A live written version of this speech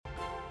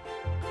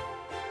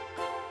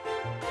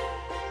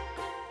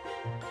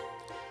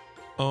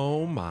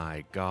Oh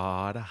my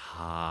God,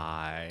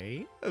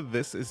 hi.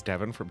 This is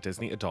Devin from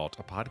Disney Adult,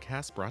 a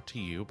podcast brought to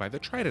you by the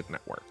Trident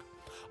Network.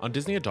 On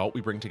Disney Adult,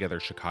 we bring together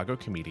Chicago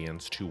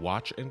comedians to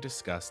watch and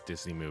discuss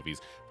Disney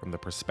movies from the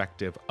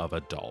perspective of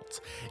adults.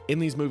 In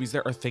these movies,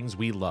 there are things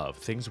we love,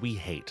 things we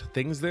hate,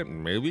 things that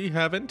maybe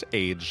haven't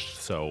aged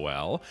so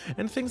well,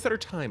 and things that are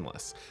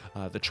timeless.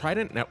 The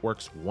Trident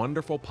Network's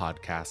wonderful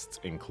podcasts,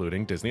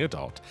 including Disney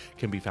Adult,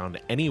 can be found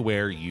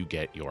anywhere you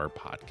get your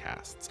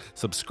podcasts.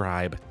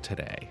 Subscribe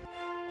today.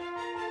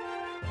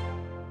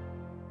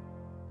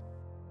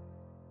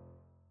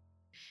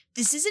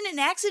 This isn't an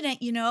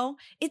accident, you know.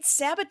 It's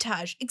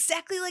sabotage,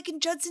 exactly like in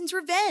Judson's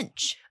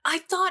Revenge. I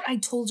thought I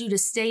told you to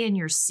stay in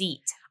your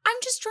seat. I'm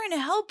just trying to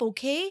help,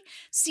 okay?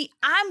 See,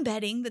 I'm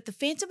betting that the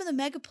Phantom of the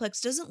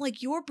Megaplex doesn't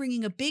like you're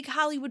bringing a big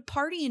Hollywood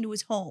party into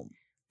his home.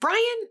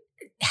 Brian,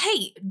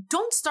 hey,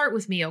 don't start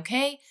with me,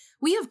 okay?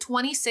 We have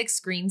 26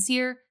 screens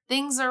here.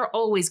 Things are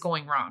always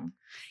going wrong.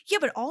 Yeah,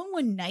 but all in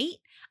one night?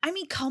 I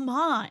mean, come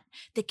on.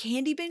 The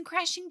candy bin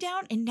crashing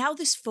down and now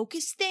this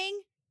focus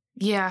thing?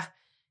 Yeah,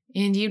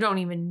 and you don't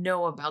even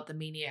know about the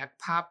Maniac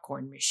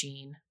popcorn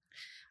machine.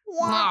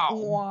 Wah, Oh,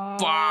 wah.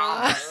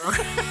 bother.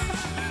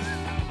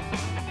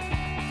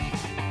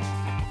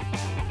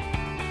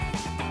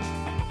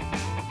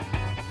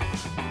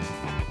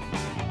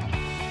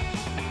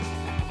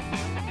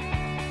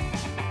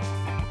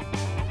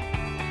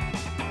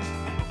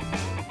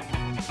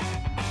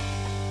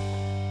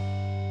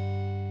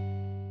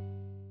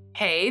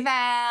 Hey,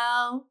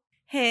 Val.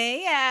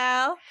 Hey,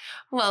 Al.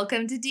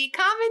 Welcome to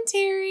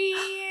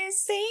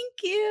D-Commentaries.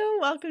 Thank you.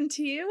 Welcome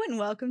to you and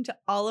welcome to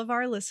all of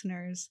our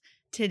listeners.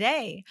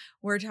 Today,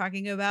 we're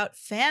talking about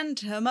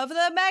Phantom of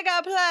the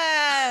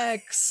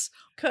Megaplex.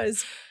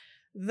 Because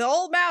the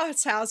old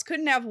Mouse House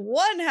couldn't have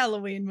one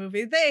Halloween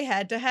movie. They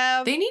had to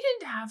have They needed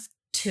to have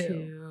two.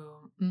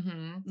 two.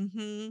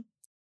 Mm-hmm.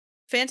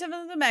 Phantom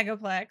of the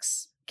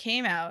Megaplex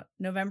came out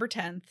November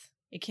 10th.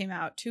 It came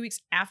out 2 weeks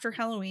after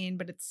Halloween,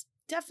 but it's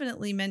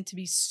definitely meant to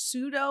be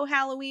pseudo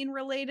Halloween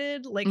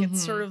related. Like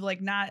it's sort of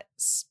like not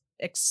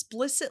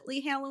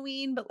explicitly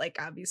Halloween, but like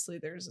obviously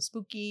there's a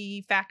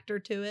spooky factor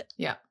to it.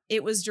 Yeah.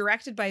 It was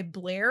directed by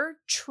Blair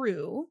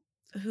True,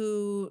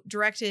 who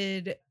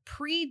directed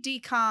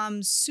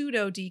pre-decom,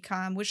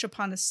 pseudo-decom, Wish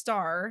Upon a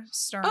Star,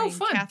 starring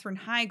fun. Katherine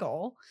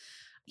Heigl.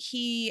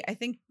 I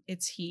think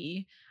it's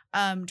he,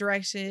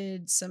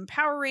 directed some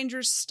Power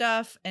Rangers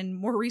stuff and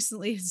more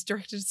recently has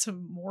directed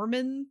some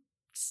Mormon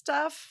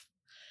stuff.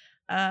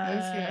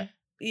 Okay.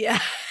 Yeah.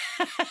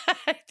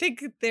 I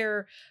think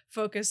they're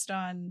focused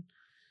on,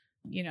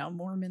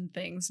 Mormon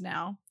things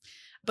now.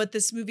 But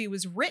this movie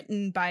was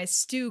written by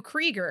Stu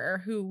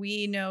Krieger, who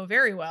we know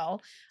very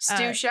well.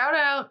 Stu, shout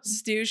out.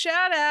 Stu,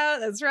 shout out.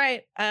 That's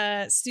right.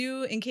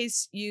 Stu, in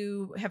case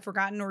you have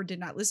forgotten or did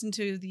not listen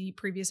to the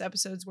previous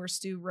episodes where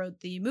Stu wrote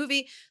the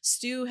movie,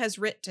 Stu has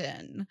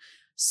written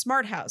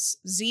Smart House,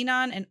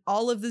 Xenon and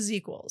all of the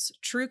sequels,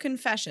 True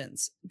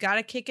Confessions,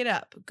 Gotta Kick It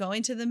Up,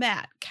 Going to the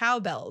Mat,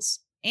 Cowbells,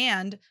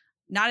 and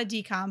not a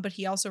decom, but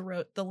he also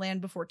wrote The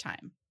Land Before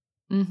Time,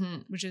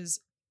 which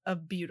is a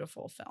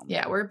beautiful film.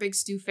 Yeah, we're a big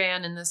Stu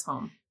fan in this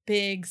home.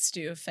 Big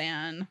Stu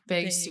fan.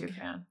 Big Stu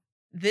fan.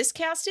 This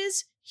cast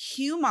is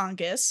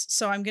humongous,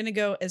 so I'm going to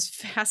go as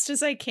fast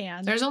as I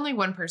can. There's only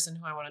one person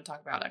who I want to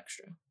talk about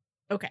extra.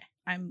 Okay,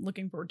 I'm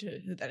looking forward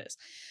to who that is.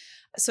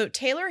 So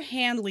Taylor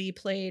Handley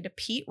played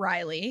Pete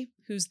Riley,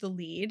 who's the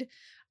lead.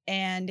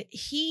 And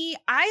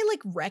I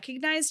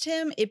recognized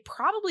him. It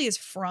probably is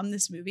from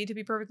this movie, to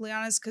be perfectly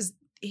honest, because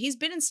he's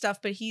been in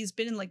stuff, but he's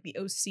been in like The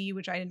OC,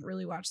 which I didn't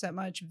really watch that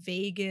much.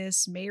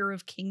 Vegas, Mayor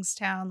of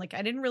Kingstown. Like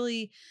I didn't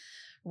really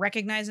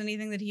recognize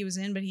anything that he was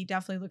in, but he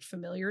definitely looked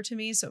familiar to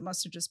me. So it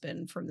must have just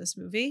been from this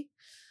movie.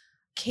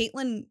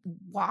 Caitlin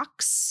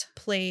Wachs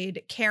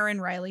played Karen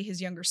Riley,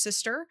 his younger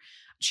sister.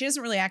 She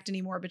doesn't really act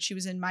anymore, but she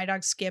was in My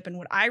Dog Skip. And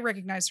what I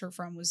recognized her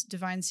from was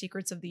Divine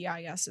Secrets of the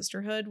Yaya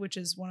Sisterhood, which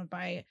is one of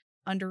my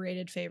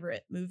underrated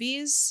favorite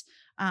movies.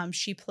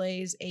 She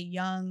plays a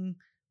young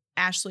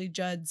Ashley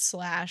Judd /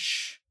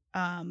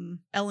 Ellen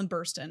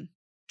Burstyn.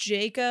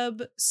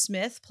 Jacob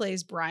Smith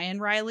plays Brian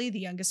Riley, the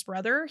youngest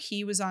brother.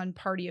 He was on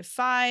Party of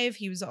Five.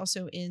 He was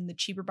also in the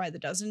Cheaper by the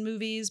Dozen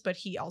movies, but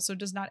he also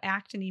does not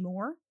act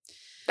anymore.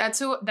 That's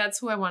who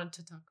I wanted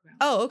to talk about.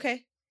 Oh,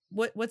 okay.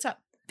 What's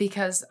up?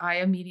 Because I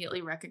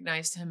immediately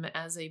recognized him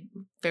as a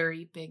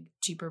very big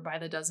Cheaper by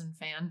the Dozen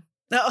fan.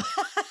 Oh,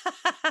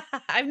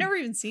 I've never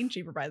even seen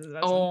Cheaper by the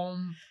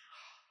Dozen.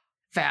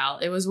 Val,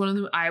 it was one of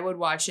them. I would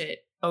watch it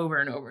over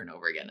and over and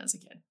over again as a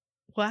kid.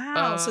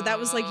 Wow. So that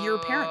was like your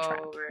Parent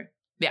Trap.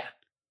 Yeah.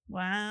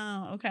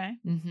 Wow. Okay.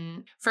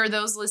 For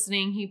those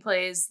listening, he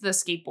plays the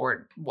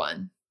skateboard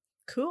one.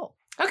 Cool.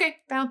 Okay,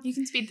 Val, you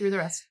can speed through the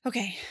rest.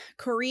 Okay.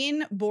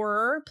 Corinne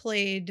Bohrer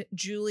played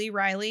Julie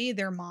Riley,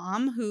 their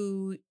mom,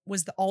 who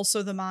was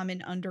also the mom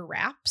in Under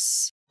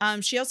Wraps.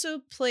 She also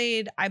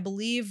played, I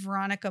believe,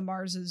 Veronica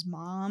Mars's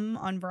mom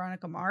on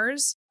Veronica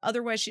Mars.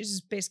 Otherwise, she's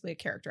just basically a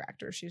character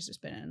actor. She's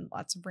just been in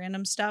lots of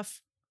random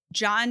stuff.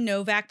 John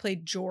Novak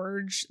played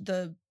George,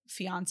 the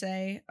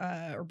fiance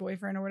or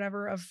boyfriend or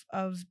whatever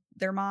of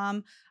their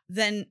mom,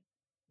 then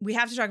we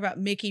have to talk about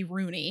Mickey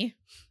Rooney,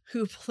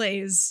 who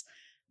plays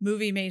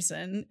Movie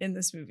Mason in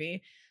this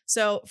movie.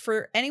 So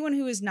for anyone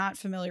who is not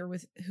familiar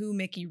with who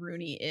Mickey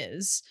Rooney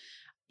is,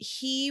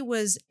 he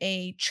was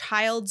a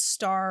child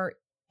star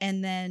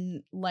and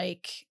then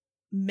like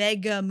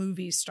mega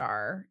movie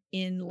star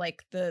in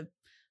like the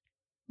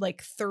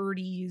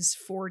 30s,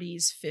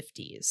 40s,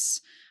 50s.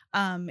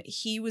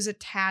 He was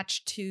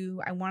attached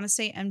to, I want to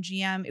say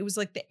MGM. It was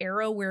like the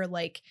era where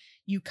like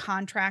you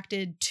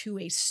contracted to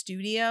a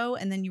studio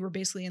and then you were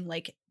basically in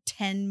like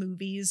 10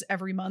 movies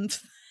every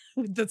month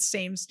with the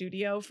same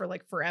studio for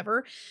like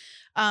forever.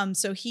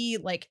 So he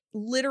like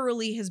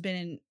literally has been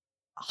in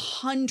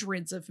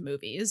hundreds of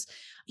movies.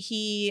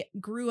 He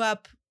grew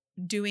up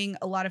doing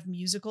a lot of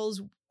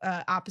musicals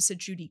opposite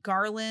Judy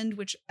Garland,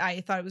 which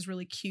I thought it was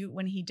really cute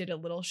when he did a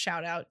little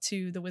shout out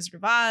to The Wizard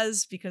of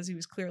Oz because he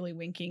was clearly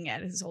winking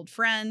at his old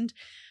friend.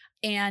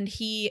 And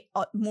he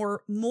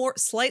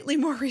slightly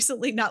more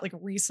recently, not like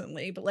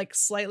recently, but like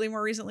slightly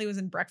more recently was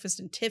in Breakfast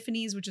and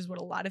Tiffany's, which is what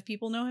a lot of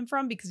people know him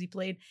from because he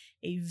played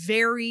a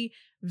very,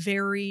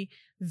 very,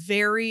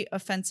 very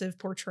offensive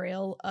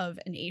portrayal of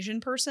an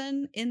Asian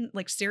person in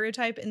like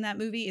stereotype in that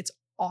movie. It's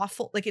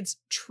awful. Like it's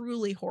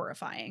truly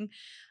horrifying.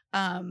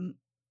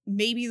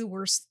 Maybe the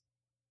worst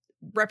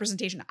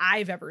representation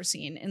I've ever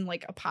seen in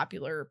like a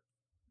popular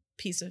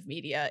piece of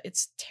media.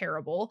 It's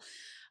terrible.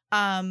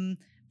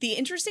 The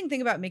interesting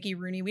thing about Mickey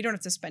Rooney, we don't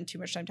have to spend too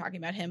much time talking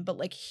about him, but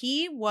like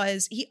he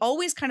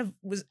always kind of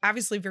was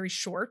obviously very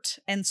short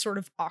and sort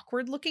of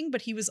awkward looking,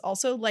 but he was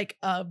also like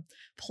a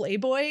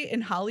playboy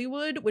in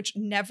Hollywood, which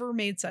never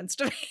made sense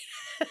to me.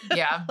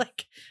 Yeah.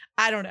 Like,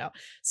 I don't know.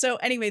 So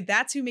anyway,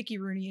 that's who Mickey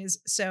Rooney is.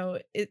 So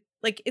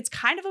it's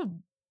kind of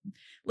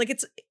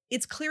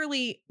it's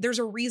clearly there's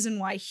a reason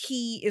why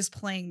he is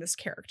playing this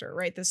character,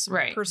 right? This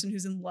person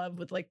who's in love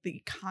with like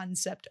the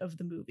concept of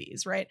the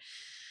movies, right?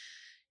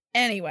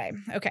 Anyway,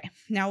 okay,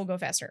 now we'll go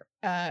faster.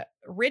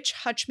 Rich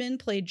Hutchman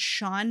played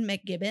Sean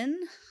McGibbon.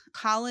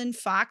 Colin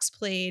Fox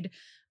played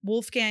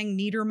Wolfgang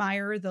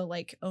Niedermeyer, the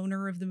like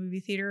owner of the movie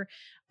theater.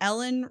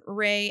 Ellen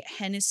Ray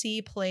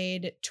Hennessy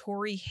played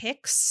Tori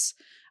Hicks.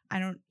 I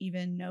don't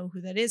even know who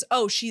that is.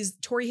 Oh,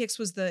 Tori Hicks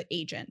was the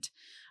agent.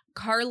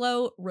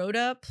 Carlo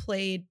Rota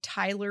played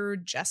Tyler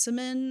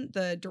Jessamine,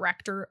 the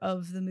director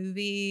of the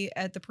movie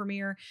at the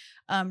premiere.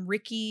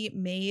 Ricky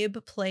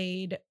Mabe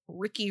played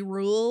Ricky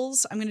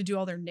Rules. I'm going to do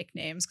all their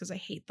nicknames because I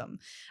hate them.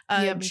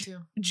 Yeah, me too.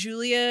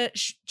 Julia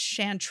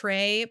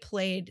Chantray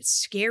played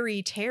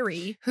Scary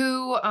Terry,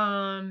 who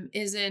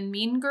is in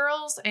Mean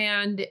Girls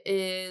and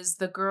is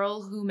the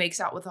girl who makes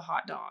out with a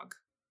hot dog.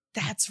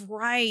 That's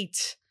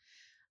right.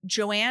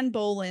 Joanne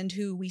Boland,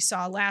 who we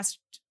saw last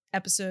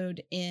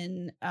episode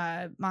in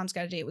Mom's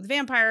Got a Date with a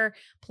Vampire,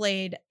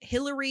 played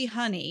Hillary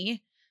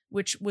Honey,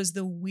 which was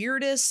the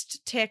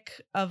weirdest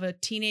tick of a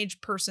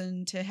teenage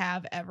person to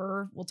have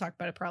ever. We'll talk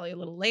about it probably a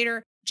little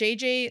later.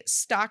 JJ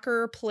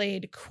Stocker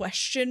played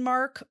Question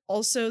Mark,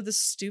 also the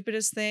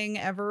stupidest thing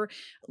ever.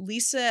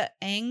 Lisa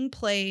Eng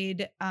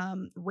played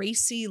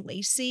Racy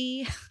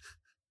Lacey.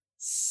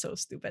 So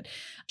stupid.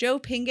 Joe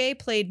Pingay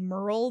played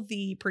Merle,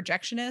 the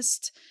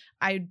projectionist.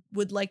 I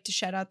would like to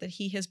shout out that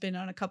he has been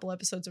on a couple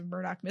episodes of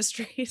Murdoch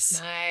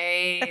Mysteries.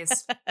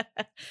 Nice.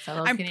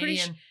 Fellow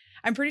Canadian.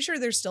 I'm pretty sure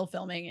they're still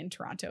filming in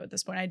Toronto at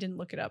this point. I didn't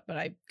look it up, but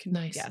I can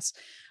guess.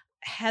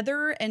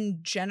 Heather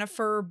and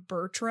Jennifer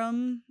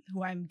Bertram,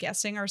 who I'm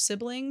guessing are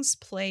siblings,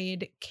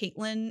 played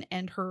Caitlin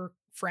and her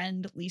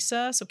friend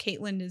Lisa. So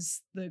Caitlin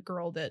is the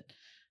girl that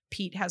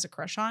Pete has a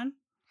crush on.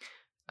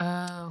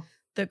 Oh.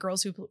 The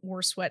girls who wore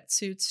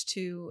sweatsuits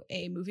to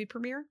a movie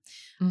premiere.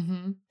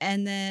 Mm-hmm.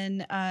 And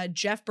then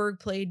Jeff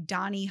Berg played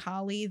Donnie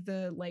Holly,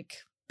 the like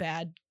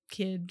bad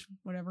kid,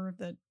 whatever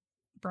that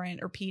Brian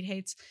or Pete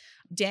hates.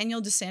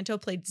 Daniel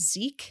DeSanto played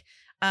Zeke.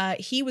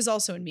 He was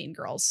also in Mean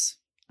Girls.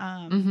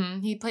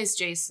 He plays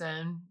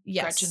Jason,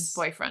 yes. Gretchen's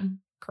boyfriend.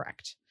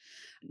 Correct.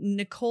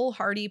 Nicole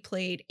Hardy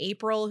played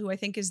April, who I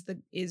think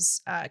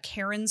is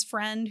Karen's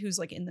friend, who's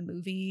like in the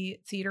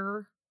movie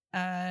theater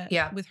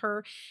with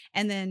her.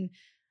 And then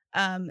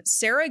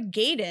Sarah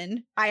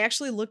Gadon, I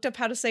actually looked up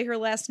how to say her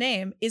last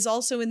name, is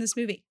also in this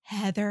movie.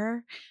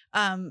 Heather.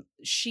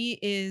 She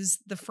is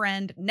the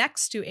friend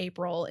next to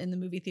April in the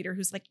movie theater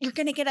who's like, you're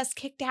gonna get us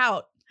kicked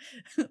out.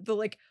 The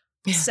like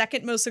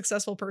second most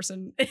successful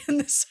person in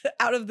this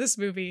out of this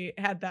movie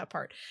had that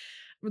part.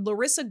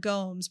 Larissa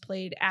Gomes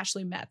played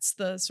Ashley Metz,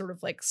 the sort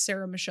of like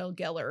Sarah Michelle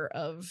Gellar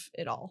of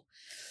it all.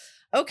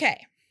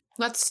 Okay.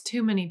 That's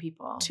too many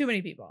people. Too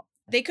many people.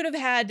 They could have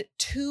had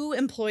 2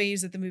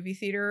 employees at the movie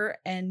theater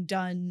and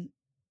done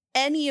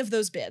any of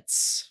those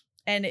bits,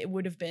 and it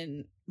would have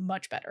been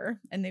much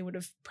better. And they would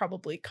have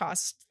probably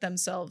cost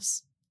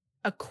themselves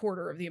a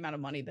quarter of the amount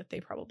of money that they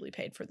probably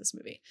paid for this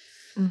movie.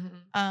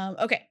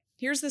 Mm-hmm. Okay,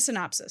 here's the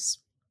synopsis.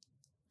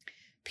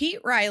 Pete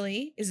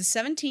Riley is a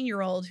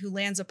 17-year-old who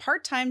lands a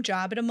part-time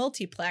job at a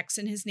multiplex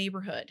in his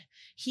neighborhood.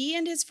 He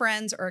and his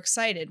friends are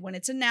excited when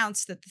it's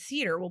announced that the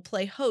theater will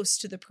play host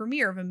to the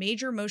premiere of a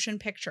major motion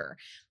picture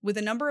with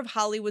a number of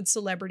Hollywood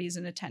celebrities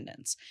in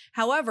attendance.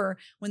 However,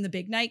 when the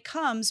big night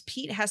comes,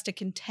 Pete has to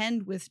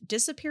contend with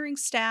disappearing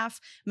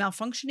staff,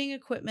 malfunctioning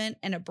equipment,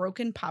 and a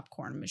broken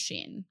popcorn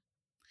machine.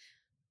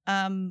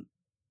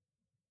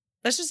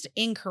 That's just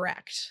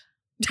incorrect.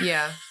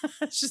 Yeah.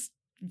 It's just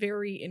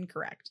very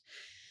incorrect.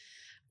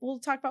 We'll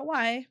talk about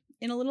why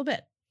in a little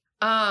bit.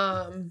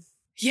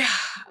 Yeah.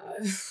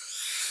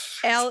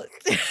 Al,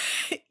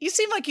 you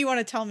seem like you want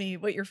to tell me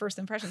what your first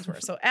impressions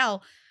were. So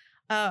Al,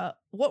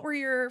 what were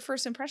your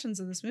first impressions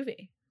of this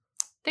movie?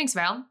 Thanks,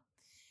 Val.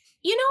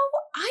 You know,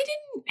 I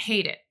didn't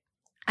hate it.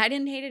 I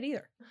didn't hate it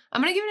either.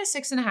 I'm going to give it a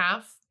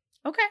 6.5.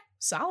 Okay.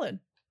 Solid.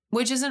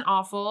 Which isn't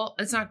awful.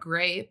 It's not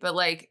great, but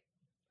like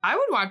I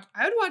would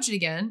watch it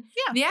again.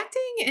 Yeah. The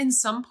acting in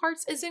some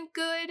parts isn't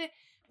good,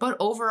 but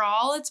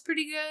overall it's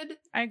pretty good.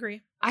 I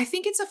agree. I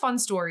think it's a fun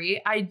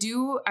story. I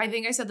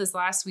think I said this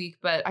last week,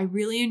 but I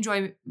really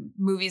enjoy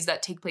movies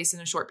that take place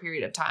in a short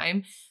period of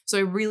time. So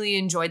I really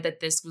enjoyed that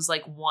this was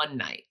like one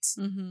night.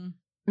 Mm-hmm.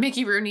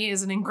 Mickey Rooney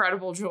is an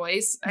incredible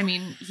choice. I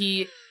mean,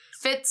 he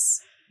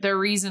fits the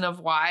reason of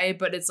why,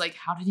 but it's like,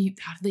 how did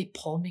they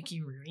pull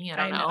Mickey Rooney? I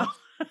don't know.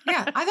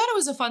 Yeah, I thought it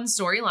was a fun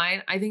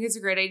storyline. I think it's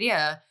a great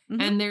idea.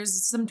 Mm-hmm. And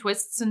there's some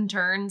twists and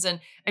turns. And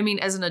I mean,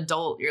 as an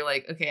adult, you're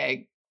like, okay,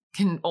 I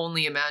can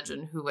only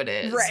imagine who it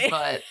is. Right.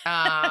 But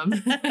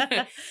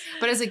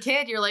but as a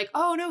kid, you're like,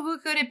 oh no, who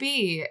could it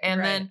be?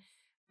 And then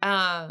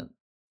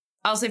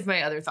I'll save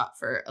my other thought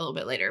for a little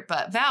bit later.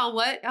 But Val,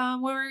 what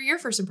were your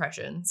first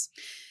impressions?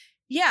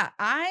 Yeah,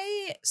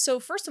 so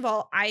first of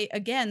all, I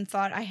again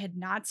thought I had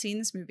not seen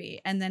this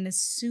movie. And then as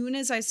soon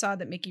as I saw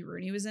that Mickey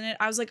Rooney was in it,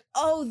 I was like,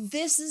 oh,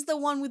 this is the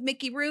one with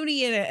Mickey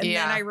Rooney in it. And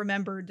then I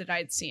remembered that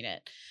I'd seen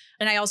it.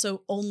 And I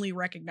also only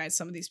recognized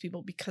some of these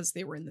people because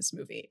they were in this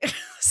movie.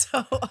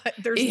 So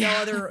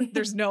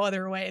there's no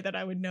other way that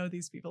I would know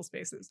these people's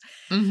faces.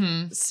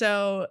 Mm-hmm.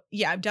 So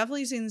yeah, I've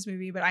definitely seen this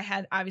movie, but I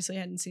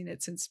hadn't seen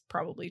it since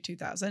probably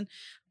 2000.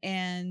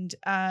 And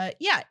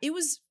yeah, it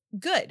was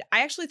good.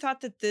 I actually thought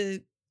that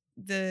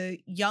the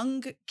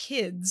young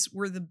kids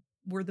were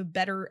the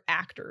better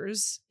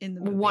actors in the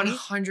movie.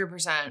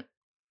 100%.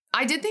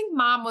 I did think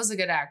Mom was a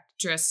good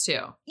actress too.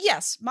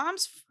 Yes,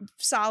 Mom's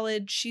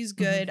solid. She's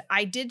good. Mm-hmm.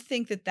 I did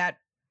think that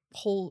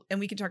whole, and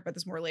we can talk about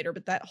this more later,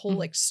 but that whole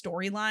like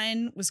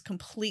storyline was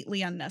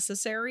completely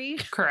unnecessary.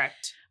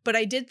 Correct. But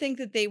I did think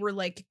that they were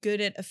like good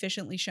at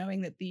efficiently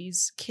showing that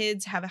these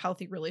kids have a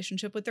healthy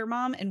relationship with their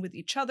mom and with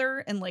each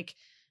other. And like,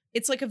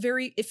 it's like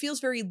it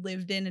feels very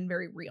lived in and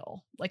very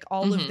real, like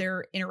all of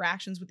their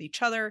interactions with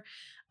each other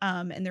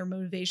and their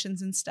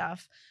motivations and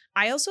stuff.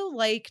 I also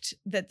liked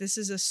that this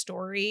is a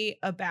story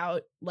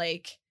about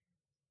like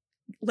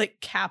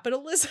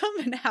capitalism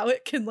and how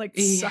it can like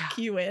suck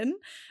you in,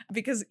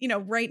 because, you know,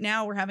 right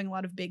now we're having a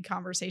lot of big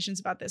conversations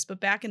about this,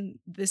 but back in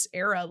this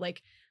era,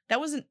 like that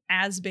wasn't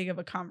as big of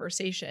a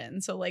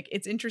conversation. So like,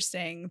 it's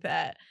interesting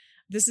that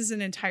this is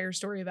an entire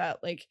story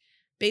about like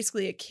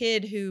basically a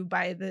kid who,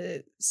 by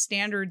the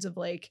standards of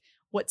like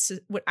what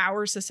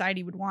our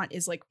society would want,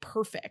 is like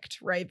perfect,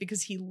 right?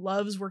 Because he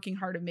loves working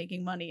hard and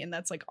making money, and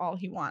that's like all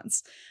he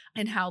wants.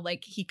 And how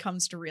like he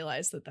comes to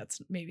realize that that's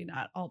maybe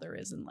not all there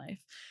is in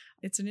life.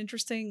 It's an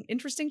interesting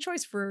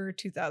choice for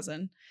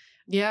 2000.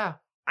 Yeah.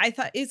 I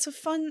thought it's a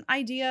fun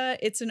idea.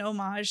 It's an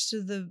homage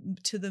to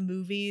the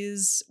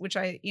movies, which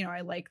I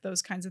like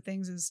those kinds of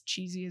things, as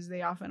cheesy as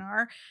they often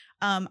are.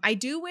 I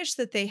do wish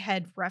that they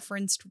had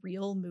referenced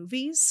real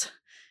movies.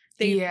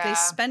 They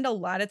spend a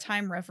lot of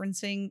time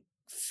referencing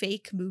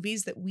fake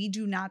movies that we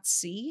do not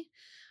see.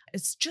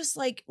 It's just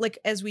like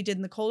as we did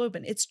in the cold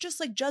open, it's just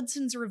like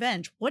Judson's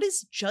Revenge. What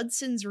is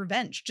Judson's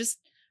Revenge? Just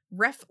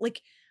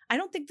I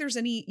don't think there's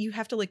any, you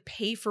have to like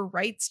pay for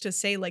rights to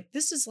say like,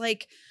 this is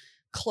like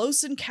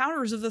Close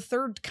Encounters of the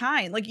Third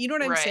Kind. Like, you know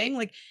what I'm saying?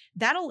 Like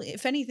that'll,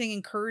 if anything,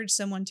 encourage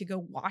someone to go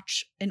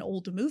watch an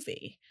old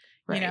movie,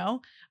 you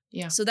know?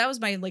 Yeah. So that was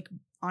my, like,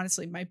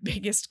 honestly, my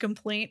biggest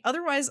complaint.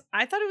 Otherwise,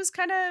 I thought it was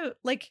kind of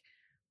like,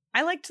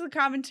 I liked the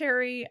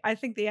commentary. I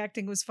think the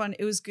acting was fun.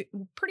 It was good,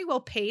 pretty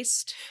well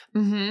paced.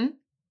 Mm-hmm.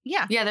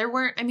 Yeah. Yeah. There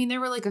were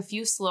like a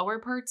few slower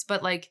parts,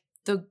 but like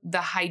the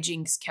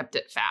hijinks kept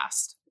it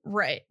fast.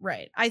 Right.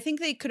 I think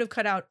they could have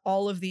cut out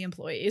all of the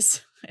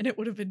employees and it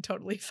would have been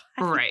totally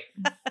fine. Right.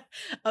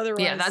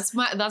 Otherwise. Yeah, that's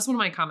one of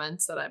my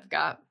comments that I've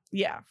got.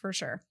 Yeah, for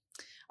sure.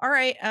 All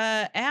right.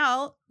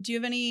 Al, do you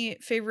have any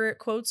favorite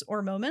quotes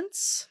or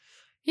moments?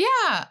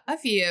 Yeah, a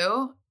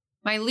few.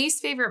 My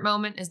least favorite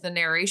moment is the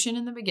narration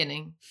in the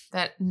beginning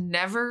that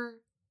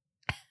never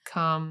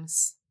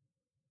comes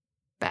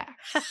back.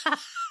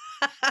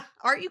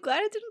 Aren't you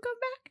glad it didn't come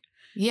back?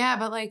 Yeah,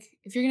 but like,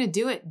 if you're going to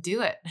do it,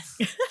 do it.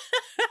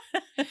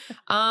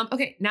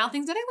 Okay, now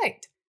things that I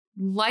liked.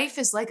 Life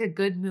is like a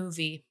good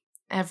movie.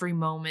 Every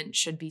moment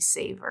should be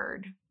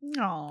savored.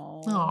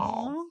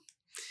 Aww.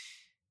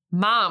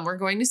 Mom, we're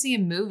going to see a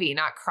movie,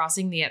 not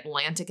crossing the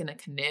Atlantic in a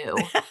canoe.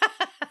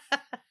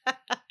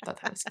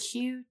 thought that was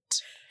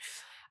cute.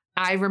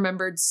 I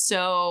remembered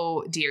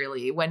so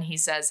dearly when he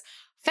says,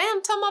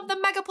 Phantom of the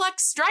Megaplex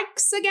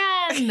strikes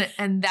again.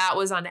 And that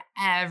was on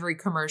every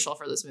commercial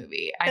for this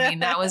movie. I mean,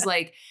 that was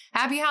like,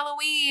 Happy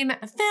Halloween,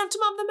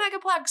 Phantom of the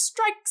Megaplex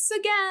strikes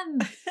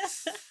again.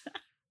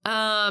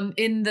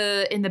 In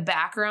the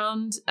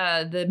background,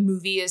 the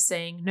movie is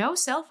saying no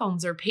cell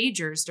phones or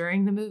pagers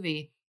during the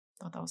movie.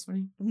 Thought that was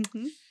funny.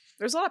 Mm-hmm.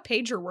 There's a lot of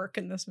pager work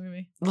in this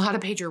movie. A lot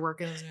of pager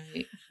work in this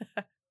movie.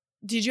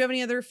 Did you have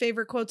any other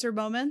favorite quotes or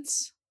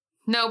moments?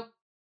 Nope.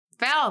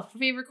 Val,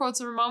 favorite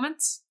quotes or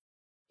moments?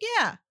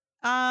 Yeah.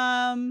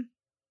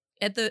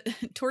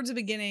 Towards the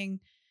beginning,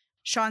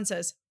 Sean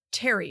says,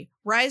 Terry,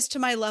 rise to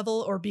my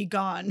level or be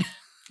gone.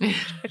 I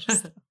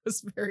just thought it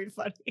was very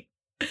funny.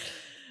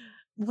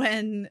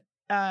 When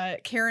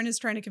Karen is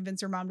trying to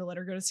convince her mom to let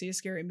her go to see a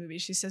scary movie,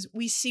 she says,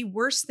 we see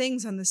worse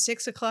things on the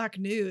 6 o'clock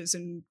news.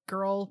 And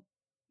girl,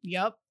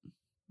 yup.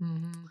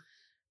 Mm-hmm.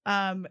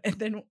 And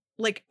then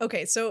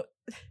okay, so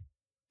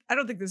I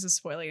don't think this is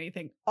spoiling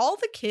anything. All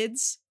the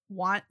kids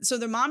so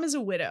their mom is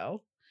a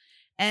widow.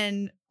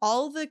 And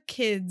all the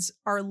kids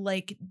are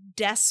like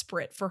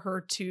desperate for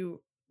her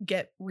to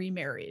get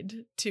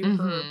remarried to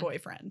her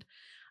boyfriend.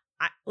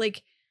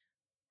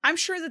 I'm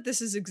sure that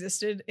this has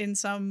existed in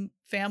some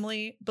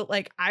family, but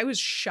like I was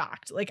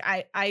shocked. Like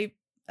I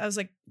was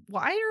like,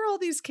 why are all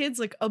these kids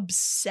like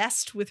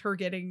obsessed with her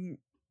getting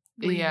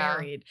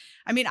remarried?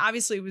 Yeah. I mean,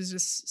 obviously it was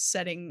just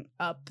setting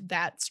up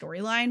that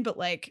storyline, but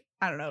like,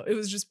 I don't know, it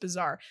was just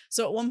bizarre.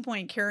 So at one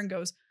point Karen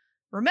goes,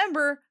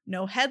 remember,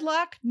 no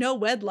headlock, no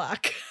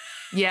wedlock.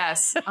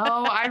 Yes.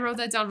 Oh, I wrote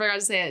that down. Forgot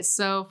to say it. It's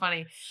so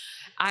funny.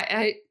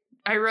 I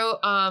wrote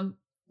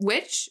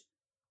which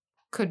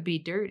could be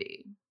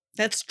dirty.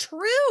 That's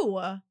true.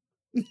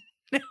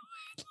 No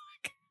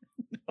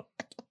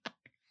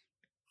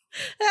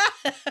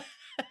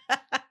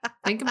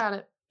Think about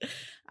it.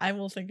 I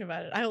will think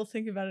about it. I will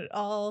think about it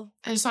all.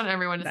 I just want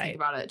everyone to night. think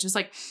about it. Just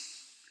like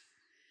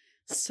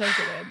so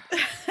good.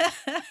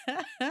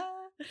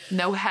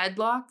 No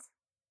headlock,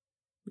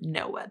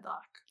 no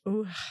wedlock.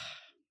 Ooh.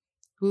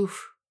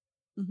 Oof.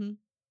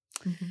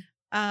 Mm-hmm.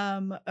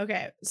 Mm-hmm.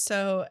 Okay.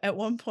 So at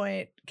one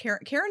point,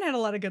 Karen had a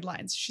lot of good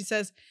lines. She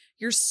says,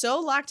 "You're so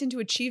locked into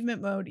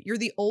achievement mode. You're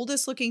the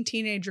oldest looking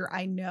teenager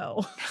I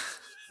know."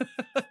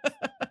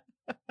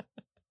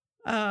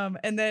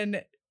 And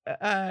then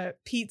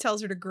Pete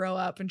tells her to grow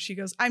up, and she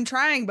goes, "I'm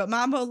trying, but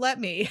mom won't let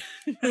me."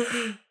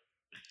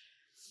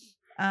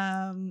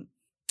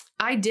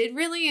 I did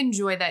really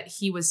enjoy that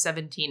he was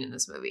 17 in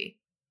this movie.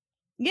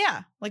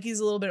 Yeah, like he's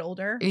a little bit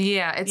older.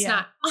 Yeah, it's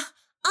not.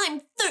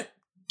 I'm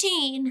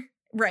 13.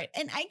 Right.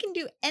 And I can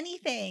do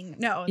anything.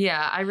 No.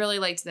 Yeah, I really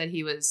liked that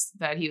he was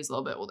a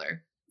little bit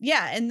older.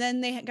 Yeah, and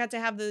then they got to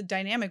have the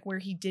dynamic where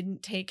he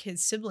didn't take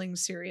his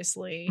siblings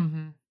seriously,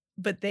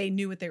 but they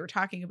knew what they were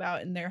talking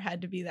about, and there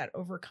had to be that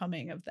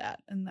overcoming of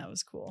that, and that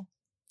was cool.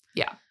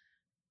 Yeah.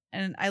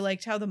 And I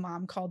liked how the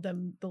mom called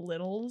them the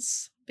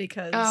Littles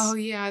because oh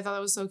yeah, I thought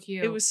that was so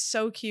cute. It was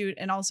so cute,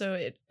 and also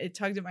it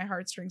tugged at my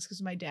heartstrings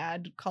because my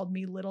dad called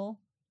me little.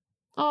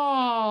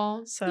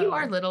 Oh, so you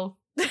are little.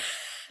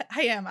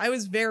 I am. I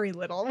was very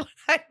little when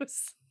I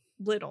was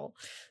little.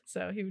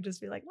 So he would just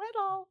be like,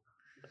 little.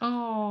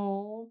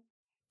 Oh.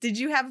 Did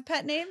you have a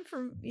pet name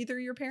from either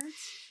of your parents?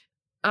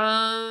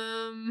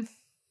 My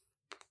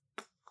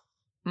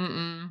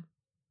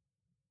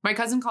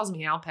cousin calls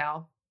me Al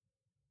Pal.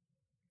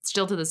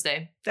 Still to this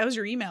day. That was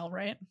your email,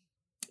 right?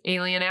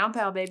 Alien Al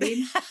Pal,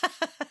 baby.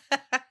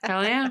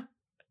 Hell yeah.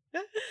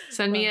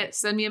 Send me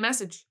a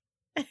message.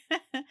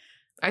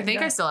 I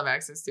think I still have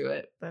access to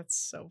it. That's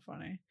so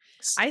funny.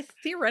 I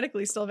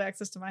theoretically still have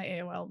access to my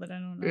AOL, but I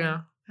don't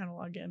know how to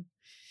log in.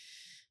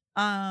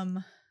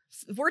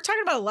 We're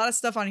talking about a lot of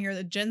stuff on here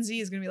that Gen Z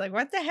is going to be like,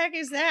 what the heck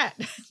is that?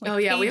 Like oh,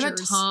 yeah. Pagers. We have a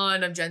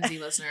ton of Gen Z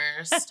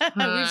listeners.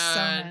 We have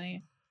so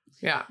many.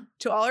 Yeah.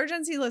 To all our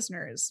Gen Z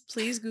listeners,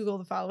 please Google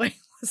the following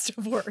list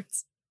of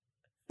words.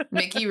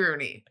 Mickey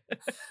Rooney.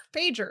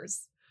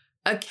 Pagers.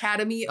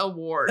 Academy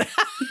Award.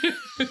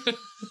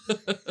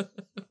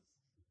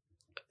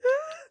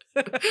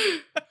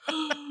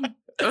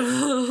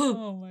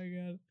 Oh my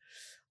god.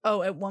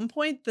 Oh, at one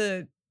point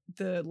the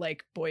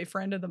like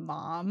boyfriend of the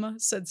mom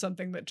said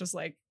something that just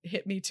like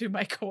hit me to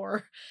my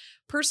core.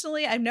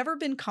 Personally, I've never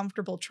been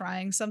comfortable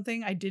trying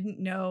something I didn't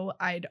know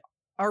I'd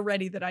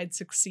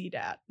succeed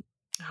at.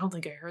 I don't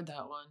think I heard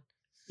that one.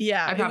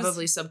 Yeah. I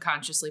probably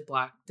subconsciously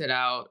blocked it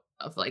out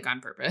of like on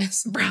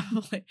purpose.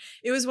 Probably.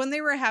 It was when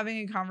they were having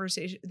a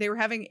conversation. They were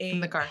having a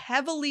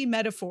heavily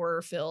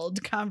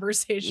metaphor-filled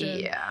conversation.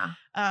 Yeah.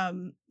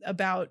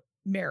 About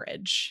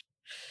marriage.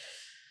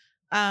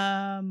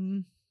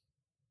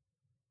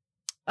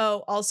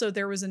 Oh, also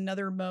there was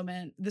another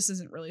moment. This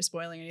isn't really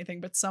spoiling anything,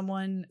 but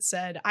someone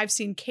said, "I've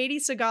seen Katie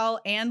Seagal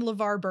and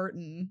LeVar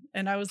Burton,"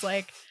 and I was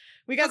like,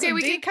 "We got some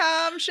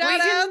DCOM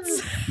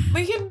shout-outs."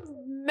 We can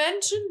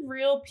mention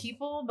real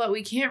people, but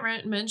we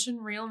can't mention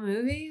real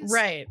movies.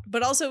 Right.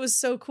 But also it was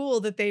so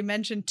cool that they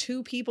mentioned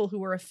two people who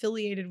were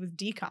affiliated with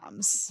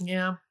DCOMs.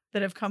 Yeah.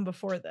 That have come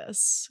before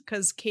this.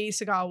 Because Katie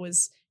Seagal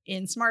was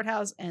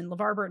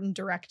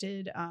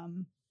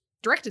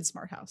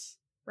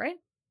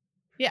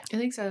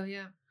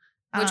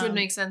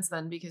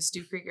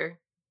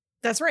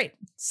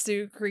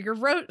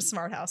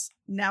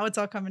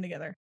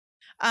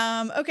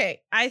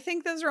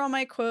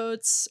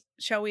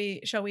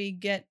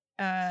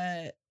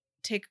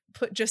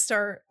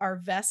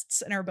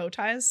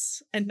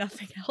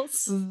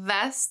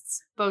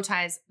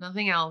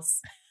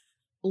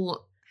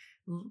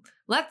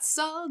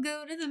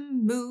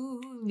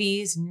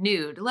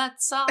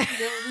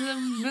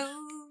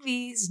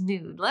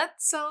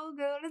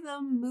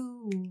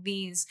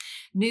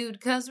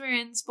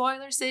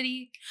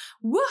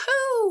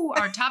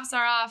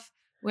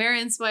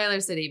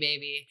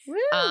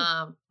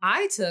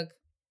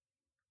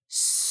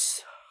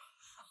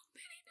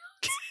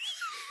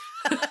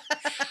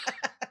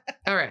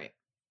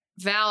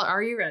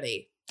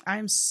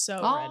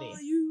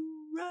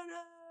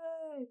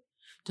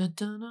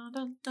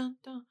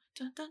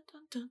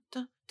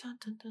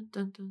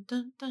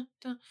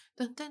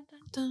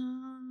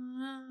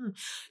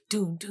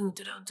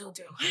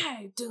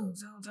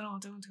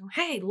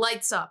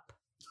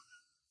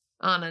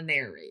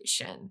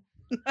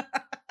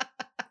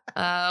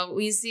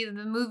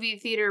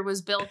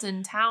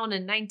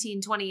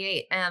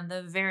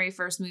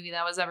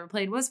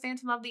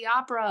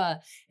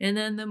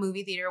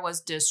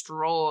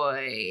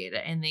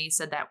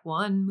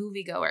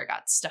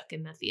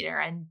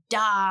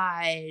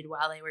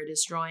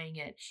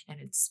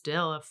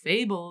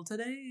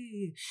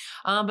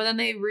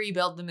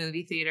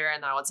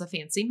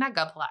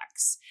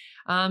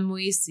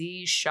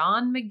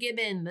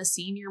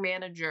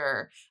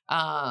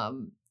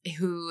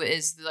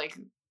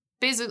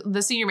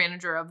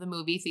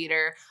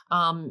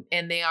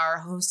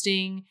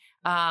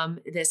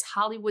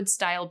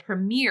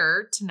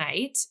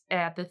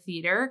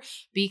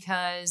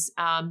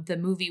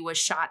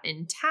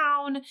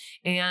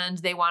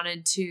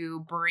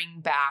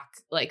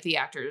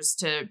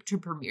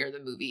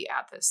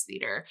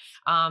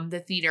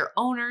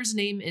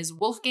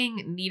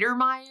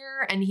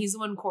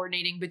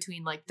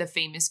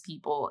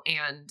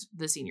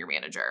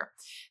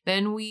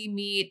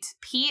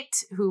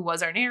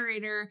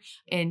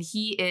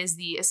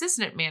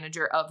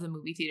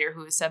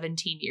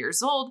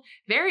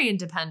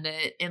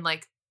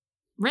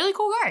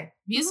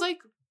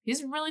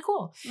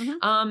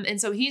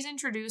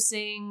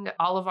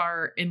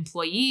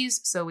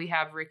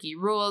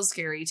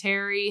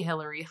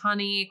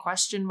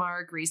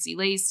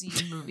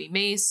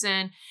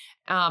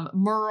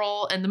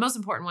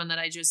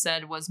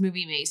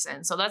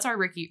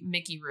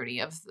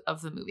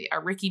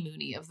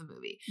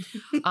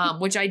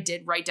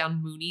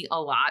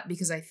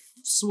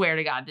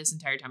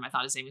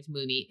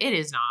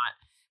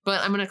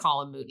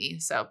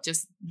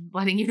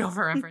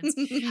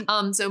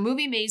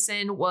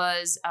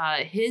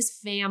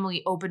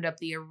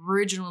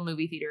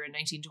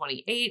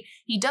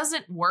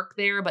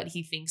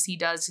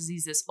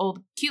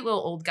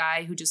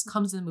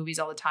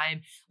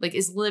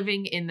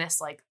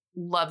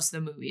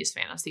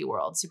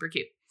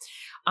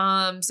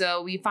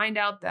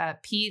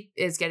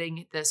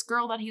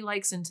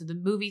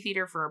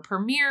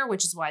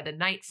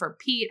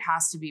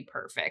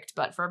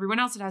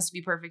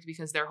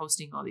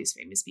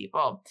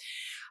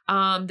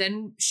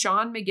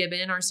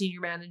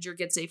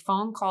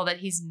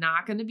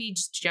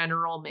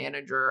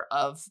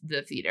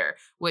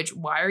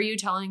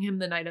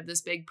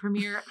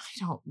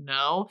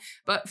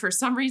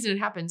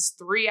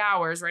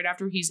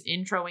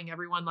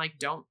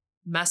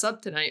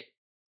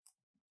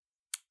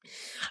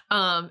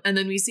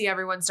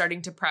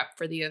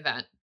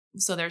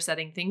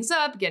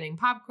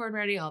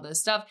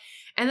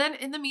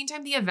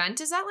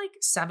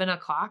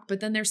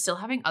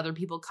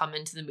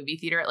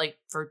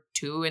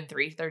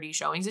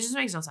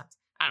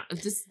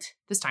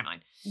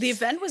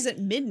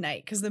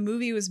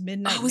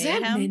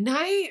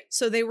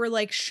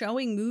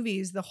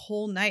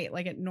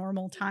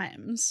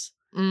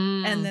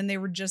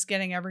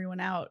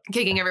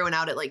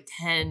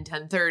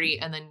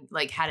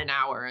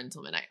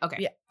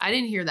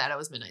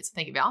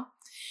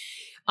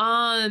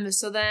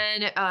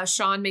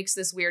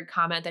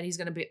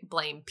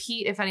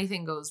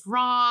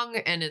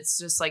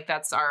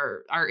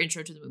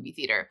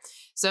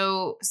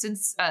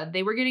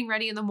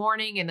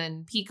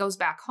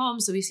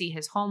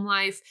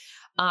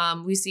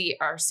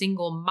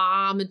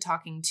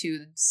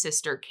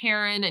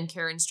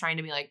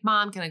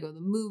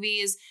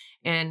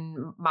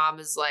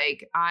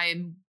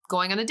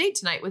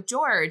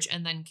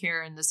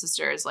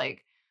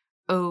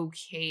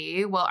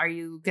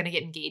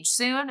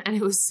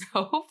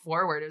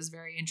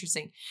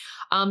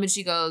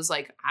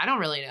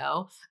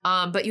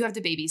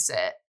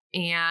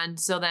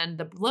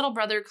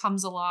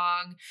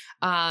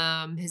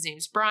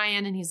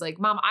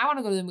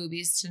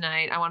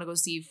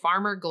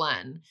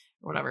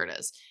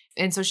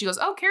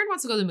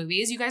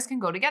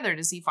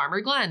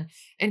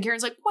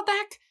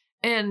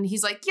And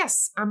he's like,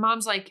 yes. Our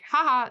mom's like,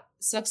 haha,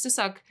 sucks to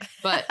suck.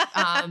 But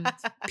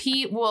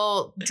Pete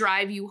will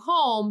drive you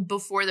home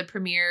before the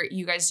premiere.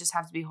 You guys just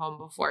have to be home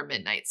before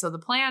midnight. So the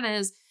plan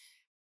is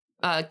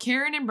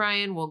Karen and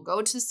Brian will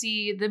go to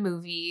see the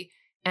movie,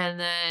 and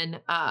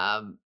then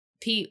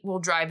Pete will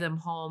drive them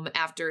home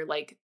after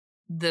like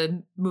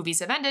the movies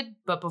have ended,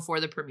 but before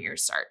the premiere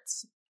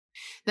starts.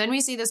 Then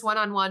we see this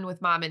one-on-one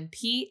with Mom and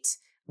Pete,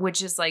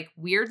 which is like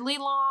weirdly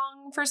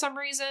long for some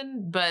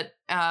reason, but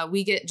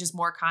we get just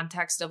more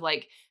context of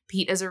like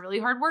Pete is a really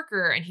hard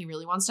worker and he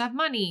really wants to have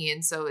money.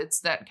 And so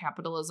it's that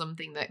capitalism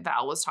thing that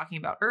Val was talking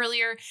about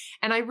earlier.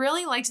 And I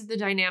really liked the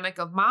dynamic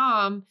of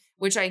Mom,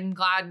 which I'm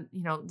glad,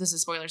 you know, this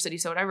is spoiler city,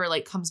 so whatever,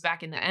 like comes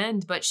back in the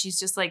end. But she's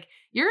just like,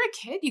 you're a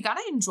kid, you got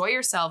to enjoy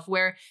yourself.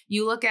 Where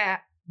you look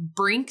at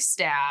Brink's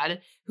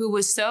dad, who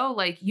was so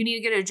like, you need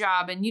to get a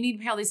job and you need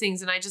to pay all these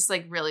things. And I just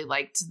like really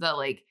liked the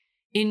like,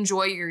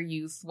 enjoy your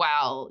youth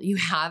while you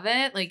have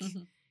it, like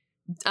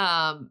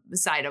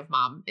side of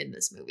Mom in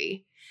this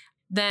movie.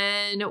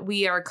 Then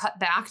we are cut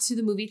back to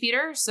the movie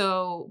theater.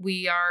 So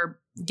we are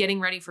getting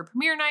ready for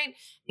premiere night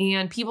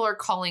and people are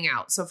calling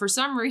out. So for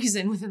some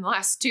reason, within the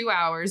last 2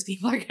 hours,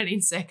 people are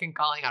getting sick and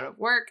calling out of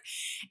work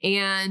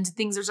and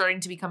things are starting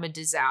to become a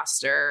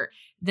disaster.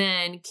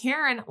 Then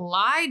Karen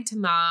lied to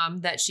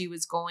Mom that she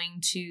was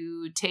going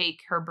to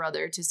take her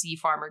brother to see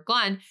Farmer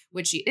Glenn,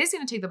 which she is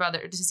going to take the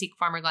brother to see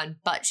Farmer Glenn,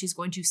 but she's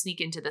going to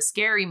sneak into the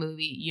scary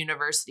movie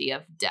University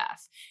of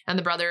Death. And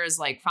the brother is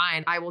like,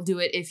 fine, I will do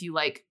it if you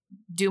like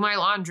do my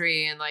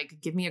laundry and like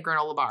give me a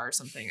granola bar or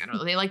something. I don't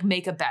know. They like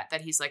make a bet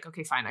that he's like,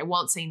 okay, fine, I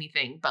won't say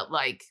anything, but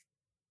like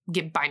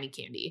buy me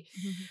candy.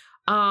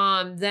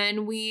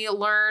 Then we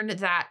learn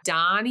that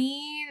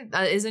Donnie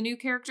is a new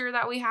character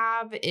that we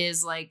have,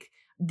 is like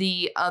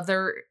the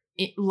other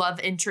love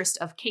interest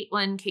of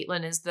Caitlin.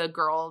 Caitlin is the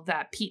girl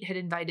that Pete had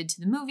invited to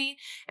the movie,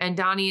 and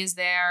Donnie is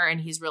there, and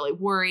he's really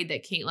worried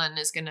that Caitlin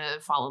is going to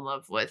fall in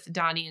love with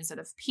Donnie instead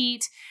of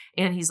Pete.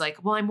 And he's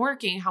like, well, I'm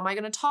working. How am I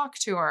going to talk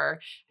to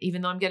her?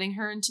 Even though I'm getting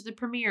her into the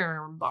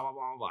premiere, blah, blah,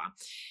 blah, blah.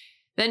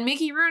 Then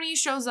Mickey Rooney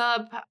shows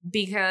up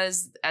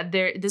because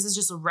this is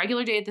just a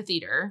regular day at the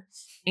theater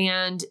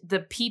and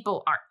the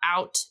people are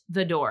out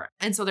the door.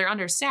 And so they're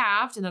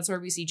understaffed. And that's where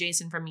we see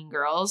Jason from Mean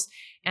Girls.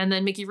 And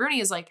then Mickey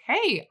Rooney is like,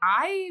 hey,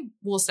 I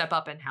will step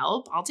up and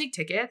help. I'll take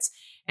tickets.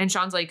 And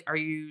Sean's like, are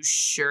you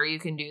sure you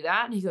can do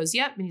that? And he goes,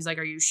 yep. And he's like,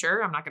 are you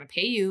sure? I'm not going to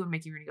pay you. And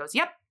Mickey Rooney goes,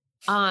 yep.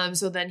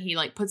 So then he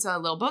like puts a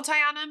little bow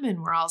tie on him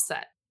and we're all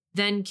set.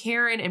 Then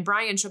Karen and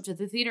Brian show up to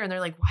the theater and they're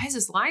like, why is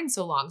this line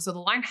so long? So the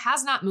line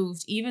has not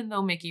moved, even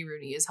though Mickey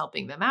Rooney is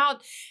helping them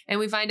out. And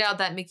we find out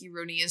that Mickey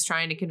Rooney is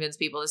trying to convince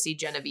people to see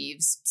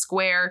Genevieve's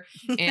Square.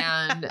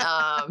 And,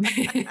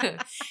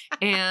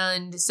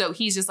 and so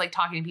he's just like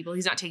talking to people.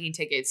 He's not taking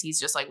tickets. He's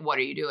just like, what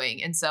are you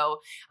doing? And so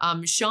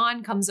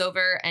Sean comes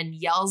over and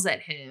yells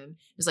at him.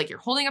 He's like, you're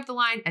holding up the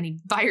line. And he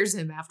fires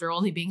him after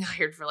only being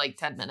hired for like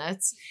 10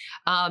 minutes.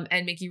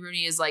 And Mickey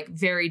Rooney is like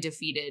very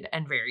defeated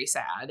and very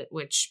sad,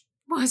 which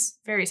was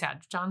very sad.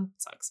 John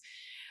sucks.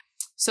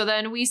 So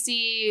then we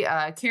see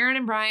Karen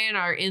and Brian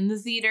are in the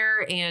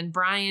theater and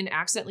Brian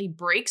accidentally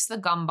breaks the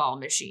gumball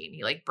machine.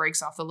 He like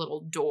breaks off the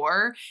little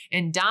door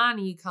and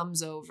Donnie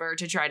comes over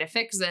to try to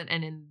fix it.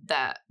 And in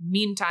the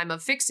meantime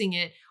of fixing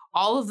it,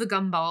 all of the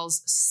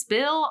gumballs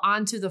spill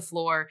onto the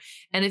floor.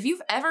 And if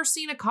you've ever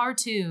seen a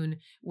cartoon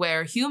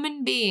where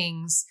human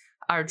beings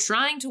are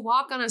trying to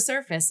walk on a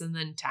surface and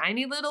then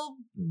tiny little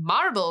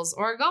marbles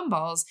or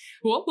gumballs,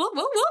 whoa, whoa,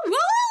 whoa, whoa,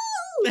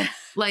 whoa.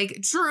 Like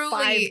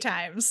truly 5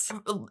 times.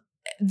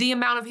 The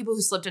amount of people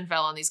who slipped and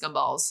fell on these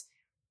gumballs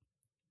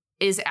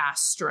is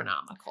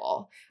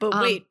astronomical. But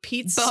wait,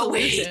 Pete's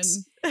solution.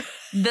 Wait.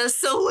 The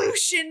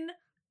solution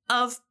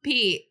of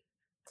Pete.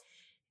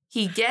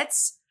 He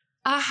gets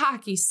a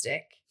hockey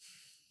stick,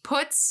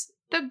 puts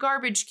the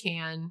garbage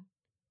can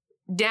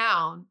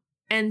down,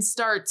 and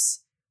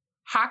starts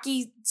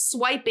hockey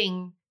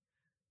swiping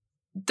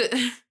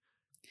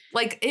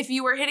like if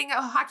you were hitting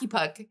a hockey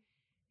puck,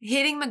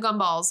 hitting the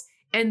gumballs,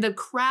 and the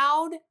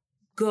crowd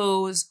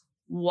goes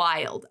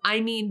wild. I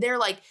mean, they're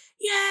like,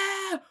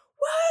 yeah,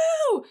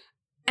 woo!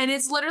 And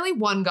it's literally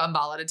one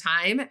gumball at a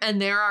time.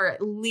 And there are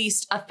at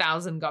least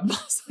 1,000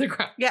 gumballs in the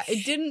crowd. Yeah,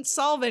 it didn't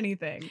solve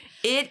anything.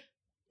 It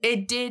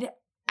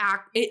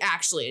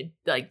actually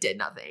like did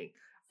nothing.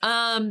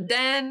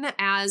 Then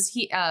as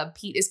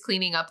Pete is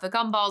cleaning up the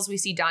gumballs, we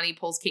see Donnie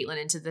pulls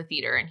Caitlin into the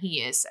theater and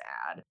he is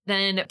sad.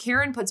 Then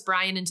Karen puts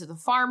Brian into the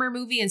Farmer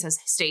movie and says,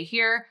 stay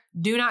here,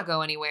 do not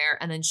go anywhere.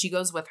 And then she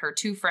goes with her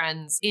 2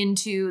 friends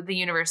into the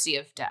University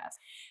of Death.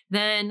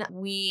 Then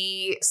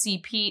we see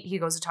Pete, he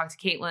goes to talk to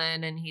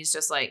Caitlin and he's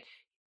just like,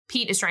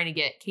 Pete is trying to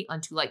get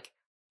Caitlin to like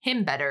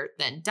him better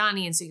than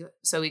Donnie. And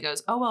so he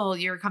goes, oh, well,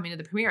 you're coming to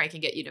the premiere. I can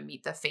get you to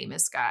meet the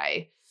famous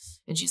guy.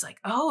 And she's like,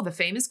 oh, the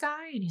famous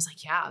guy? And he's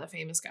like, yeah, the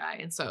famous guy.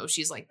 And so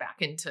she's like back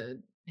into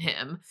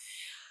him.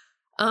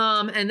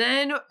 And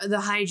then the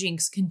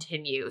hijinks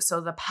continue.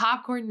 So the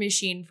popcorn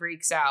machine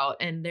freaks out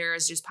and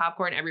there's just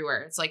popcorn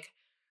everywhere. It's like,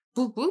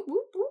 boop, boop,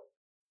 boop, boop,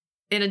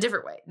 in a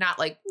different way. Not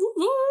like, boop,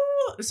 boop,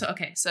 So,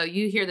 okay. So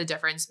you hear the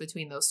difference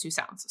between those two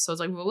sounds. So it's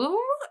like, woo, woo, woo,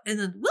 and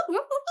then woo, woo, woo,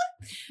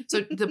 woo.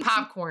 So the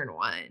popcorn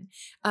one.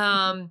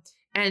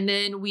 And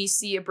then we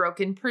see a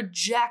broken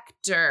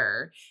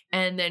projector.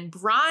 And then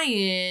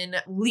Brian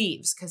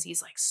leaves because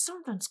he's like,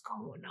 something's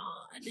going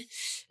on.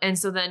 And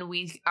so then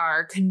we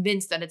are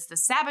convinced that it's the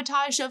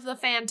sabotage of the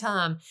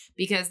Phantom,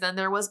 because then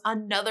there was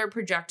another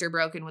projector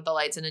broken with the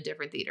lights in a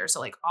different theater.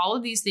 So like all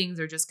of these things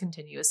are just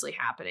continuously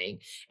happening.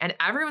 And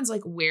everyone's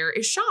like, where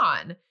is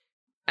Sean?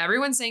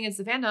 Everyone's saying it's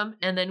the Phantom.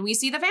 And then we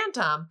see the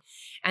Phantom.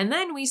 And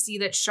then we see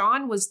that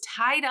Sean was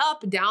tied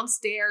up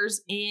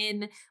downstairs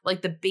in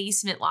like the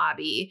basement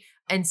lobby,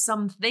 and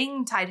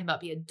something tied him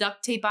up. He had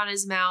duct tape on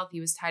his mouth. He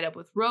was tied up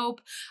with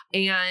rope.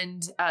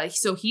 And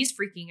so he's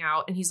freaking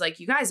out. And he's like,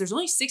 you guys, there's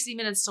only 60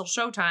 minutes till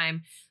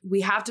showtime.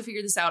 We have to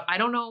figure this out. I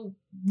don't know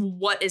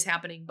what is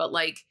happening, but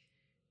like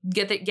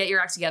get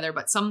your act together.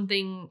 But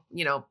something,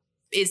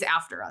 is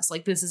after us.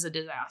 Like, this is a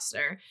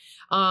disaster.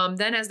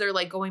 Then as they're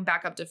like going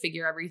back up to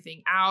figure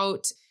everything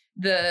out,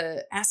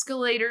 the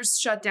escalators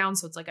shut down.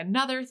 So it's like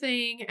another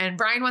thing. And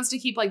Brian wants to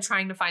keep like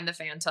trying to find the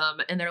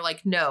Phantom. And they're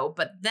like, no.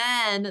 But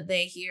then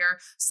they hear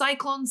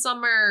Cyclone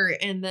Summer.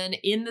 And then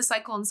in the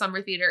Cyclone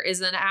Summer theater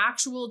is an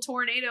actual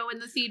tornado in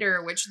the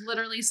theater, which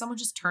literally someone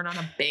just turned on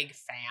a big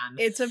fan.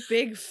 It's a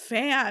big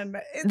fan.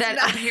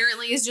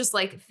 Apparently is just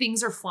like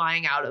things are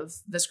flying out of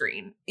the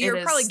screen.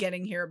 You're probably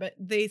getting here, but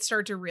they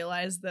start to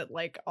realize that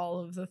like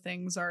all of the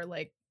things are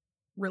like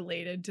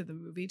related to the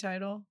movie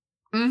title.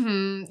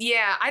 Mm-hmm.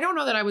 Yeah, I don't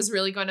know that I was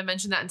really going to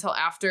mention that until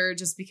after,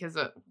 just because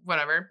of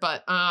whatever.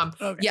 But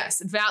okay.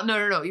 Yes, Val.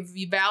 No.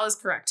 Val is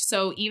correct.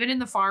 So even in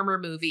the Farmer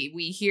movie,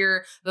 we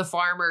hear the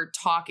farmer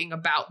talking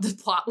about the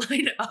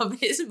plotline of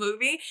his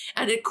movie,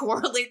 and it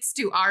correlates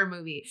to our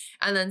movie.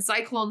 And then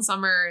Cyclone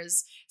Summer,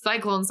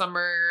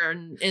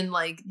 and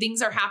like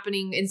things are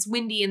happening. It's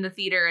windy in the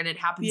theater, and it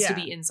happens to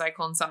be in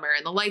Cyclone Summer,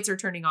 and the lights are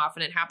turning off,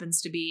 and it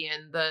happens to be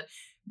in the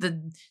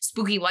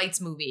Spooky Lights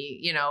movie,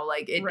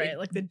 like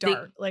the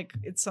dark, like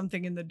it's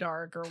something in the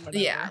dark or whatever.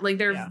 Yeah, like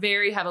they're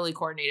very heavily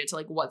coordinated to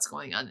like what's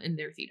going on in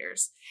their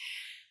theaters.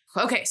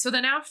 Okay, so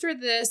then after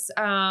this,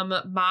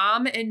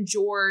 Mom and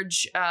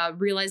George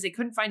realized they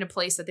couldn't find a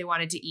place that they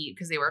wanted to eat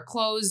because they were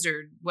closed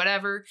or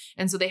whatever.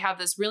 And so they have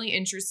this really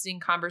interesting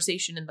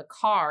conversation in the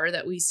car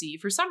that we see.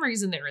 For some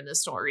reason, they're in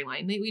this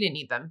storyline. We didn't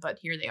need them, but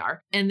here they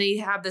are. And they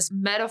have this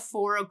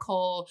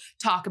metaphorical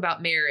talk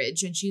about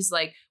marriage. And she's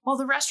like, well,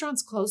 the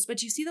restaurant's closed,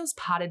 but you see those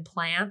potted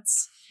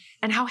plants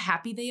and how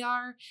happy they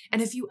are?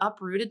 And if you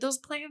uprooted those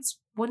plants,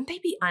 wouldn't they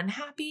be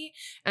unhappy?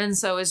 And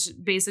so it's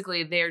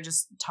basically they're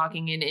just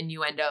talking in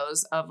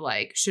innuendos of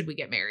like, should we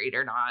get married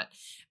or not?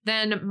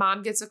 Then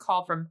Mom gets a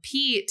call from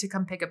Pete to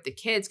come pick up the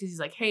kids because he's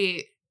like,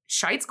 hey,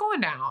 shite's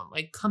going down.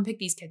 Like, come pick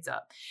these kids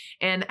up.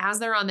 And as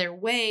they're on their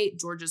way,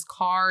 George's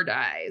car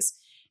dies.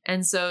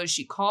 And so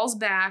she calls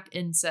back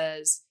and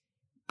says,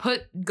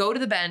 go to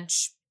the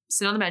bench,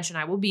 sit on the bench, and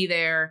I will be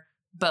there.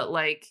 But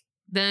like,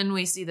 then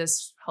we see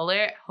this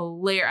hilarious.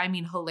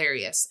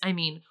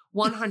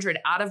 100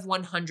 out of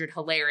 100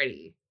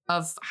 hilarity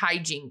of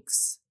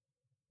hijinks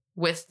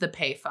with the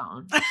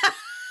payphone.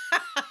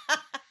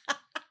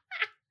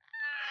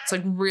 It's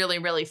like really,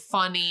 really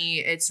funny.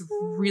 It's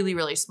really,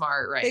 really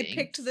smart writing. They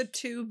picked the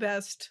two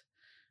best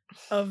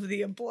of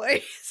the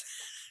employees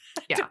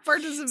to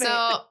participate.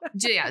 So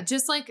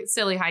just like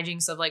silly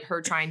hijinks of like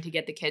her trying to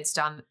get the kids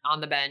down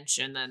on the bench,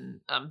 and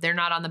then they're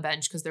not on the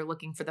bench because they're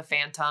looking for the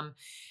Phantom.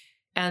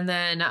 And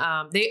then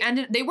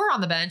they were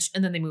on the bench,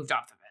 and then they moved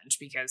off the bench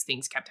because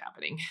things kept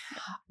happening.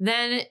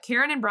 Then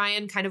Karen and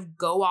Brian kind of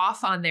go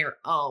off on their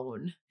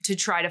own to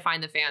try to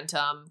find the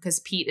Phantom because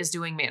Pete is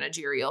doing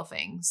managerial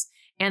things.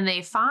 And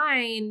they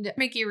find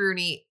Mickey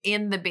Rooney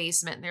in the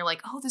basement, and they're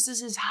like, oh, this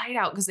is his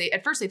hideout. Because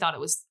at first they thought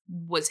it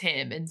was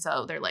him. And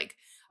so they're like,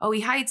 oh, he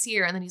hides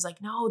here. And then he's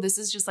like, no, this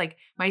is just like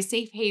my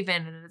safe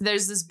haven. And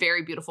there's this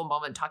very beautiful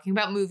moment talking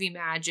about movie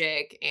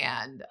magic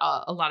and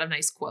a lot of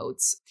nice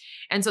quotes.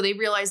 And so they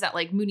realize that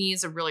like Mooney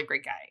is a really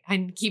great guy.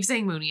 I keep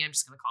saying Mooney. I'm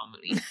just going to call him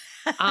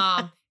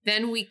Mooney.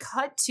 Then we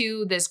cut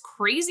to this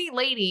crazy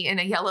lady in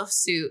a yellow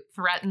suit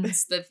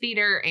threatens the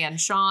theater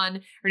and Sean.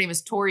 Her name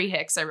is Tori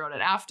Hicks. I wrote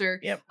it after.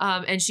 Yep.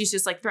 And she's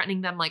just like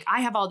threatening them like, I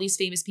have all these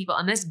famous people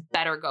and this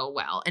better go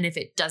well. And if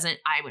it doesn't,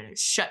 I'm going to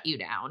shut you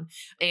down.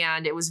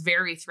 And it was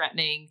very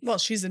threatening. Well,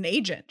 she's an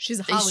agent. She's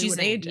a Hollywood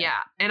agent.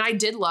 Yeah. And I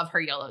did love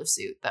her yellow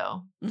suit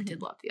though. Mm-hmm. I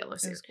did love the yellow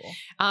suit.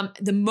 Cool.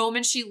 The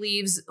moment she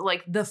leaves,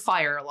 like the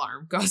fire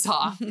alarm goes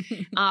off.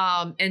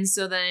 And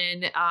so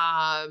then,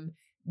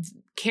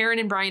 Karen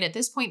and Brian at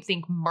this point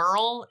think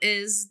Merle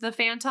is the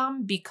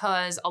Phantom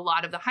because a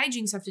lot of the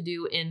hijinks have to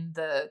do in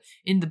the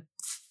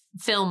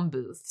film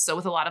booth. So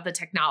with a lot of the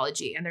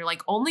technology, and they're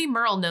like, only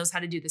Merle knows how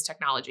to do this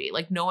technology.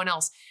 Like no one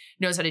else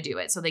knows how to do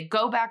it. So they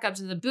go back up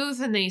to the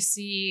booth and they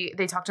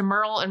talk to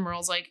Merle, and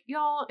Merle's like,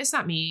 y'all, it's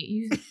not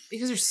me. You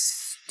guys are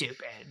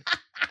stupid.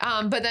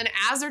 But then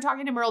as they're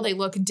talking to Merle, they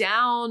look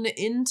down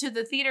into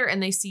the theater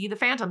and they see the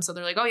Phantom. So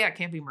they're like, oh yeah, it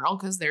can't be Merle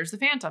because there's the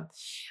Phantom.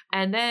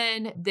 And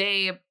then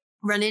they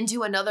run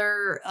into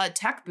another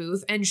tech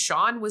booth, and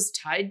Sean was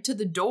tied to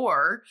the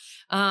door.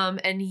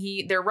 And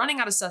they're running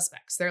out of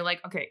suspects. They're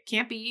like, okay,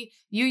 can't be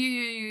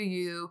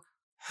you.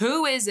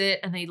 Who is it?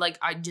 And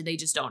they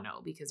just don't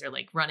know, because they're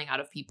like running out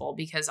of people,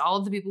 because all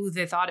of the people who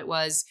they thought it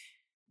was,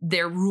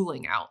 they're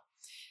ruling out.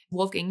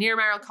 Wolfgang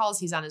Niedermeyer calls,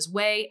 he's on his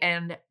way,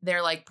 and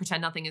they're like,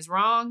 pretend nothing is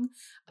wrong.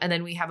 And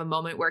then we have a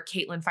moment where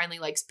Caitlin finally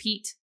likes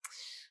Pete.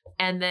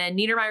 And then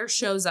Niedermeyer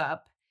shows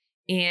up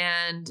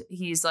and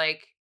he's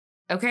like,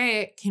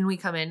 okay, can we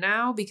come in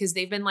now? Because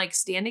they've been like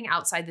standing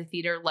outside the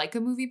theater like a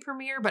movie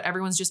premiere, but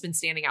everyone's just been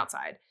standing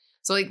outside.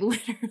 So like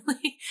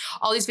literally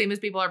all these famous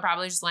people are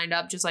probably just lined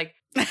up, just like,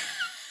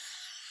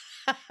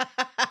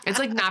 it's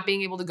like not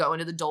being able to go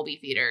into the Dolby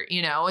Theater,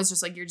 you know? It's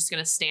just like, you're just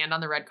going to stand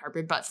on the red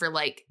carpet, but for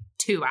like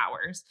 2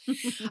 hours.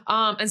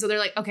 And so they're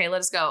like, okay, let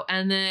us go.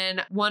 And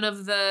then one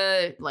of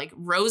the like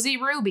Rosie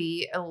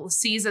Ruby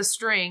sees a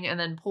string and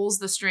then pulls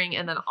the string,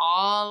 and then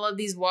all of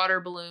these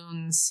water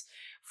balloons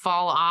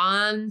fall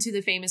on to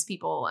the famous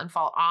people and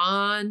fall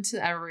on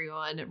to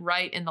everyone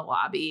right in the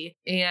lobby.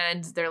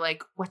 And they're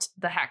like, what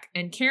the heck?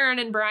 And Karen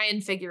and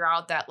Brian figure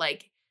out that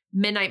like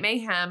Midnight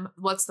Mayhem,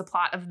 what's the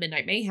plot of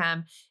Midnight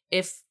Mayhem?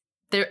 If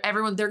they're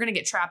going to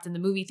get trapped in the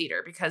movie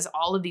theater, because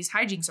all of these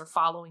hijinks are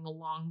following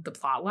along the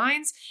plot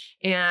lines.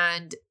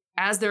 And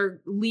as they're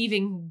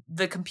leaving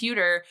the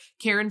computer,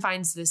 Karen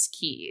finds this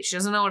key. She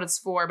doesn't know what it's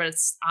for, but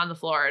it's on the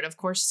floor. And of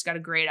course, she's got a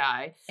great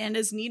eye. And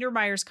as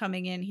Niedermeyer's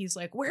coming in, he's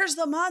like, where's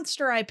the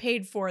monster I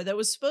paid for that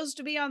was supposed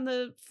to be on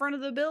the front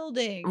of the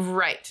building?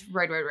 Right.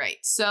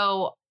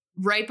 So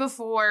right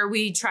before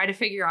we try to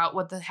figure out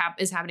what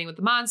is happening with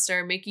the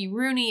monster, Mickey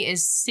Rooney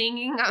is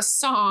singing a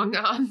song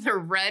on the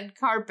red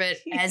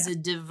carpet as a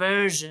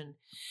diversion.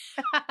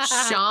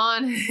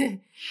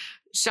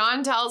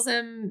 Sean tells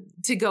him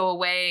to go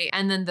away.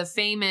 And then the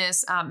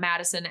famous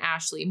Madison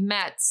Ashley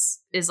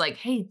Metz is like,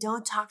 hey,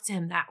 don't talk to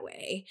him that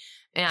way.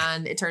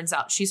 And it turns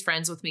out she's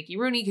friends with Mickey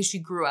Rooney because she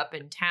grew up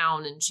in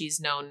town and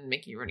she's known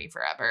Mickey Rooney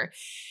forever.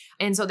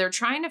 And so they're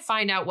trying to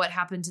find out what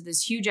happened to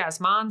this huge ass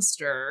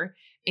monster,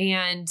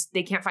 and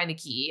they can't find the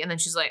key. And then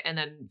she's like, and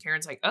then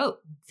Karen's like, oh,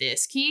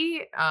 this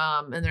key?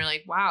 And they're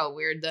like, wow,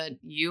 weird that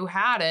you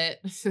had it.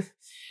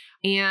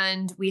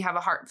 And we have a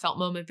heartfelt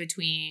moment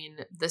between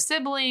the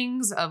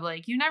siblings of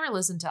like, you never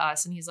listened to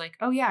us. And he's like,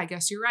 oh yeah, I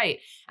guess you're right.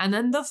 And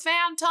then the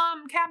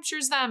Phantom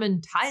captures them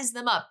and ties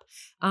them up.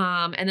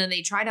 And then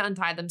they try to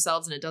untie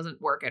themselves and it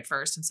doesn't work at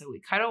first. And so we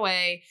cut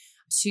away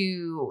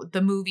to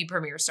the movie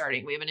premiere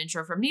starting. We have an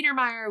intro from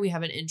Niedermeyer. We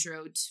have an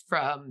intro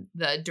from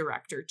the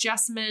director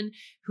Jessman,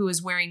 who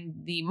is wearing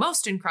the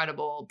most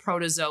incredible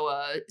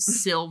protozoa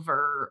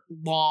silver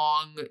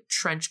long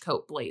trench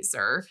coat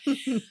blazer.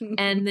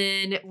 And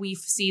then we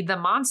see the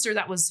monster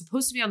that was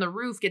supposed to be on the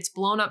roof gets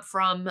blown up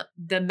from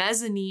the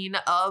mezzanine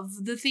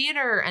of the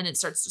theater, and it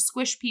starts to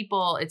squish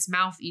people. Its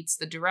mouth eats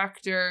the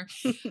director.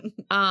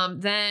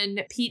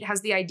 Then Pete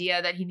has the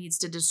idea that he needs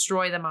to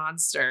destroy the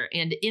monster.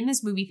 And in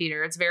this movie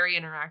theater, it's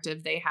very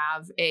interactive. They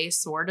have a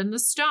sword in the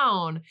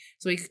stone.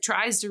 So he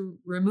tries to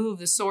remove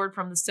the sword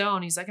from the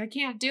stone. He's like, I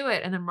can't do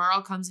it. And then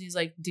Merle comes and he's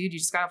like, dude, you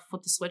just got to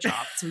flip the switch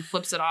off. So he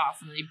flips it off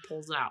and then he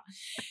pulls it out.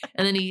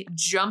 And then he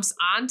jumps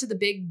onto the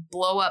big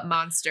blow up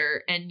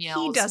monster and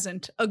yells. He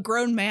doesn't. A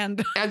grown man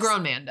does. A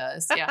grown man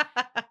does. Yeah.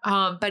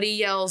 But he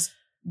yells,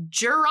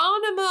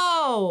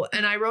 Geronimo.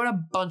 And I wrote a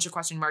bunch of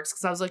question marks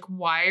because I was like,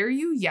 why are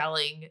you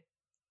yelling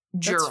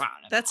Geronimo?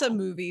 That's a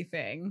movie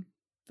thing.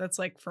 That's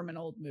like from an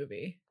old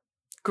movie.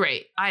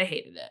 Great. I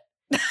hated it.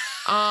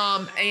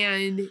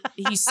 And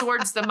he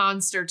swords the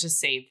monster to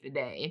save the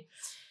day.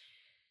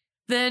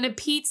 Then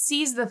Pete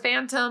sees the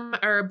Phantom,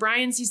 or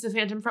Brian sees the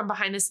Phantom from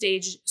behind the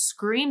stage,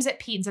 screams at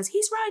Pete and says,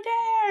 he's right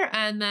there.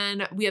 And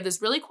then we have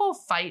this really cool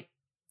fight,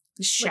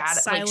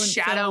 shadow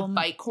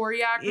fight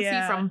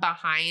choreography from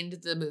behind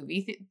the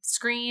movie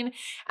screen.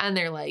 And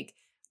they're like,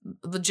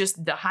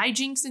 just the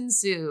hijinks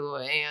ensue,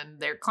 and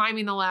they're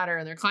climbing the ladder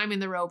and they're climbing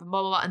the rope and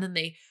blah, blah, blah. And then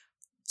they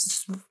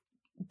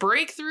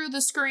break through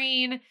the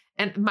screen.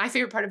 And my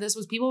favorite part of this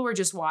was people were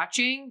just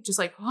watching, just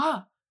like,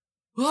 whoa,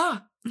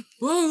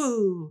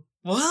 whoa,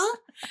 what?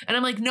 And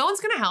I'm like, no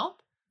one's going to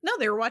help. No,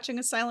 they were watching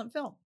a silent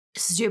film.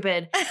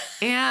 Stupid.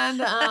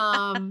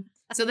 And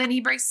so then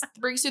he breaks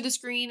through the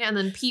screen, and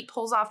then Pete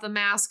pulls off the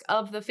mask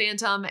of the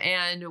Phantom.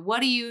 And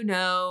what do you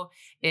know?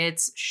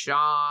 It's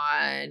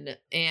Sean.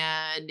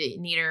 And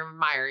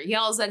Niedermeyer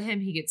yells at him.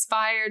 He gets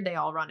fired. They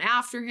all run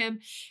after him.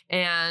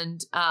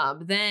 And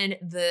then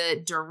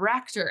the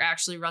director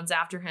actually runs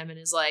after him and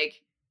is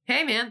like,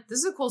 hey, man, this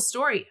is a cool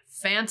story.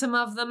 Phantom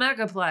of the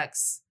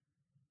Megaplex.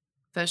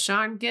 The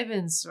Sean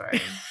Gibbons story.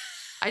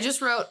 I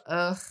just wrote,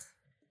 ugh.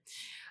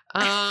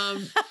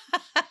 And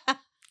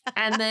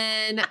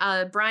then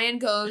Brian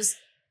goes,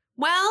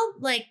 well,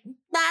 like,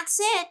 that's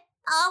it.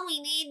 All we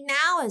need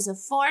now is a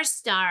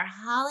 4-star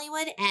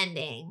Hollywood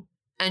ending.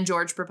 And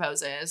George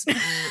proposes.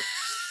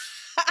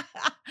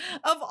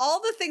 Of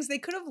all the things, they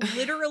could have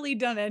literally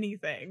done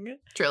anything.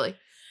 Truly.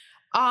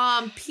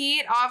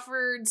 Pete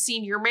offered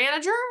senior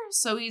manager.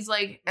 So he's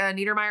like,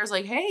 Niedermeyer's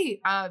like,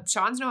 hey,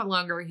 Sean's no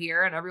longer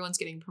here and everyone's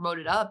getting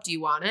promoted up. Do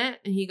you want it?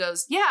 And he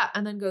goes, yeah.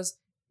 And then goes,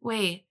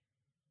 wait,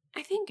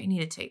 I think I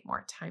need to take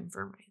more time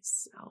for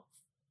myself.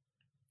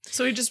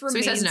 So he just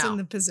remains says no. in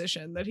the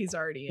position that he's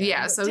already in.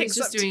 Yeah. but So he's takes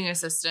just up doing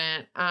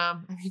assistant. I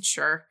mean,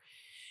 sure.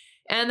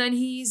 And then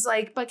he's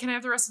like, but can I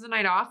have the rest of the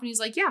night off? And he's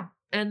like, yeah.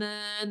 And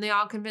then they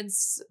all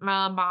convince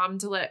mom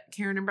to let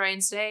Karen and Brian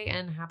stay,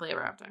 and happily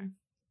ever after.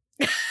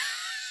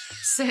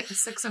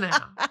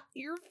 6.5.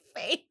 Your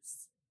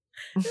face.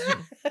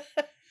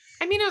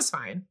 I mean, it was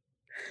fine.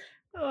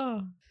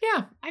 Oh,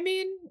 Yeah. I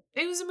mean,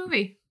 it was a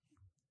movie.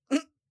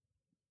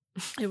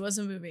 it was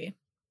a movie.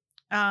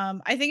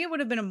 I think it would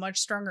have been a much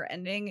stronger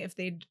ending if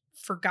they'd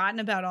forgotten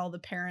about all the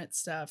parent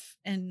stuff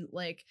and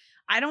like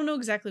I don't know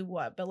exactly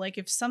what, but like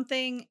if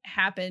something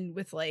happened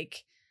with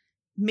like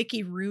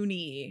Mickey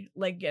Rooney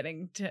like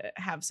getting to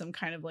have some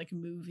kind of like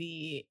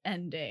movie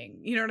ending,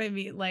 you know what I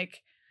mean?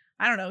 Like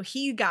I don't know,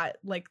 he got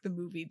like the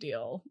movie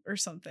deal or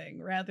something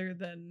rather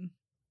than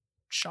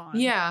Sean.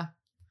 Yeah,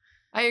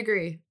 I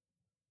agree.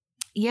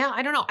 Yeah,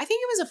 I don't know. I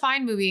think it was a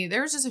fine movie.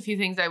 There was just a few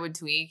things I would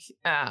tweak.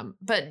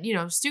 But you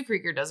know, Stu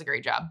Krieger does a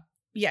great job.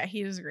 Yeah,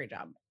 he does a great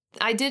job.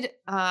 I did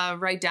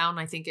write down,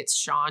 I think it's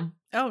Sean.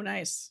 Oh,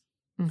 nice.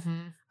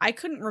 Mm-hmm. I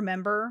couldn't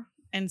remember.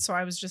 And so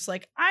I was just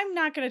like, I'm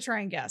not going to try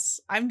and guess.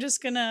 I'm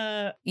just going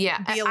to be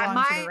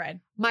along for the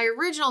ride. My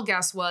original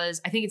guess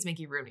was, I think it's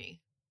Mickey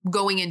Rooney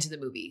going into the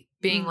movie,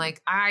 being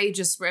like, I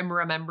just am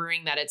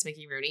remembering that it's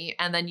Mickey Rooney.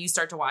 And then you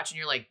start to watch and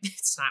you're like,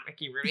 it's not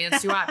Mickey Rooney.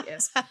 It's too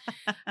obvious.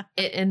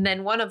 And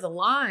then one of the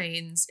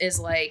lines is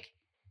like,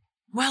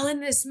 well, in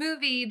this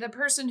movie, the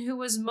person who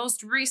was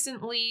most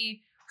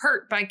recently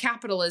hurt by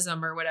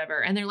capitalism or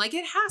whatever. And they're like,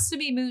 it has to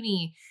be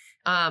Mooney.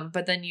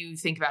 But then you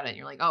think about it and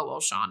you're like, oh, well,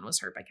 Sean was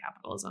hurt by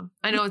capitalism.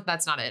 I know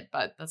that's not it,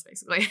 but that's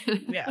basically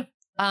it. Yeah.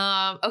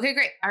 Okay,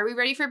 great. Are we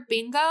ready for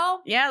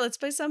bingo? Yeah, let's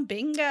play some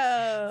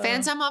bingo.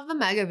 Phantom of the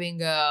Mega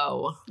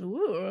Bingo.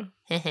 Ooh.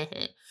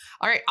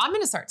 All right, I'm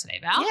going to start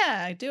today, Val.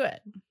 Yeah, do it.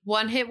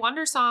 One hit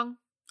wonder song.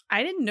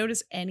 I didn't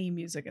notice any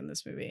music in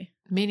this movie.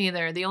 Me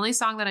neither. The only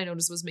song that I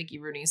noticed was Mickey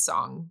Rooney's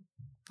song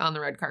on the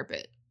red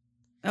carpet.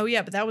 Oh,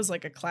 yeah, but that was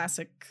like a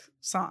classic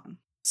song.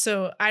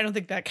 So I don't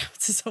think that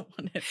counts as a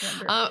one-hit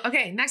wonder.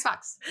 Okay, next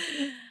box.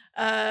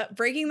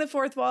 Breaking the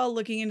fourth wall,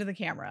 looking into the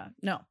camera.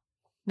 No.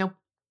 Nope.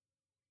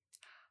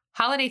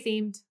 Holiday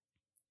themed.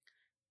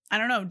 I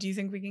don't know. Do you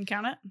think we can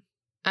count it?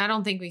 I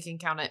don't think we can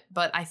count it,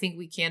 but I think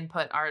we can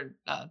put our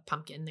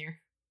pumpkin there.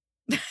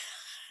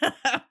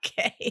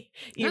 Okay.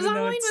 It was a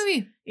Halloween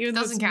movie. Even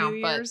doesn't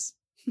count, but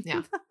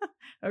yeah.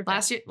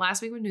 Okay.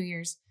 Last week was New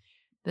Year's.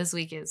 This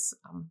week is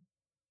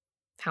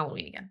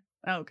Halloween again.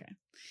 Okay.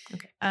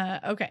 Okay.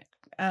 Okay.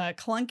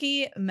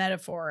 Clunky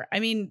metaphor. I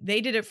mean,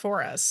 they did it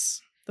for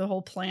us. The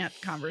whole plant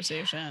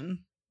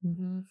conversation.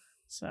 Mm-hmm.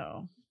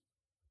 So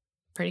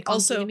pretty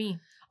clunky to me.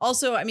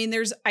 Also, I mean,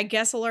 there's, I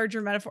guess, a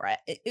larger metaphor.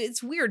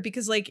 It's weird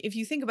because, like, if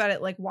you think about it,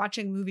 like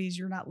watching movies,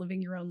 you're not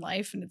living your own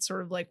life. And it's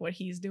sort of like what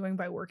he's doing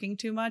by working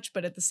too much.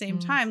 But at the same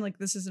time, like,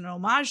 this is an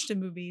homage to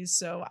movies.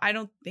 So I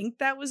don't think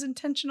that was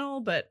intentional,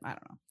 but I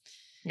don't know.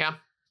 Yeah.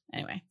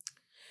 Anyway.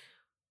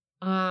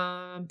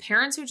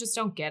 Parents who just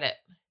don't get it.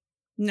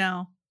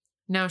 No,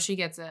 she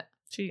gets it.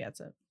 She gets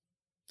it.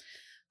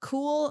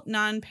 Cool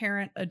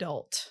non-parent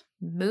adult.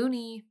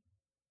 Mooney.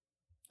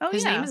 Oh,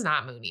 His yeah. name is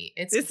not Mooney.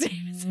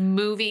 It's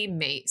Movie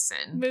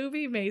Mason.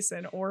 Movie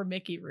Mason or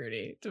Mickey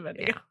Rooney,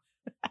 depending.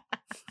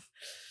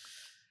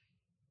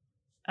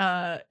 Yeah.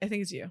 I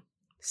think it's you.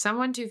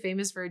 Someone too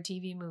famous for a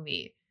TV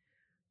movie.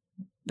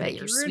 Bet Mickey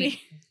your Rooney.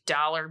 sweet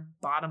dollar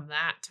bottom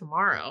that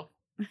tomorrow.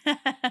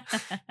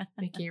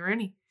 Mickey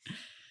Rooney.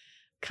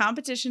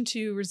 Competition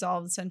to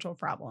resolve the central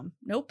problem.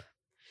 Nope.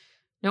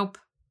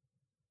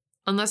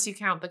 Unless you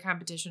count the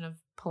competition of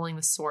pulling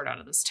the sword out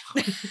of the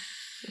stone.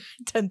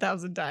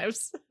 10,000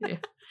 times. Yeah.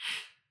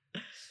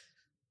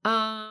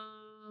 A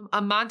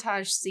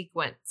montage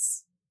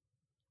sequence.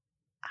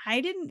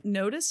 I didn't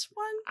notice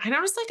one. I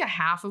noticed like a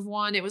half of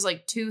one. It was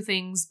like two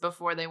things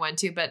before they went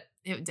to, but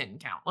it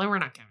didn't count. Well, we're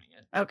not counting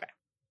it. Okay.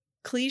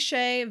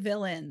 Cliche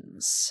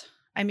villains.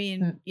 I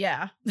mean,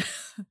 yeah.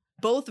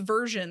 Both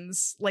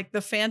versions, like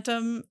the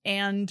Phantom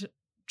and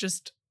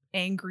just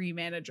angry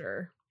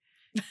manager.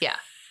 Yeah.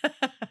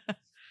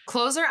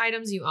 Closer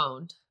items you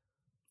owned.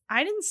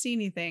 I didn't see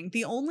anything.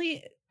 The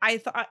only I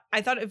thought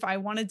if I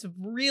wanted to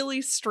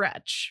really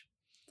stretch,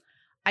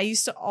 I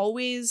used to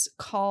always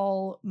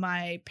call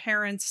my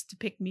parents to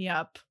pick me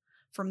up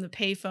from the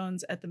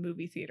payphones at the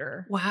movie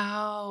theater.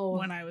 Wow.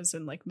 When I was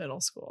in like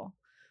middle school.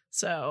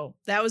 So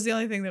that was the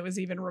only thing that was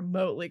even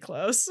remotely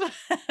close.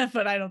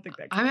 But I don't think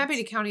that counts. I'm happy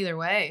to count either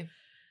way.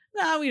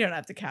 No, we don't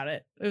have to count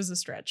it. It was a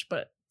stretch,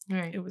 but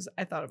right. it was,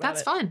 I thought about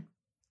That's it. fun.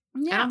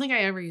 Yeah. I don't think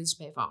I ever used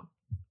payphone.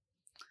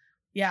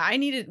 Yeah,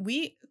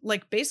 we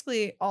like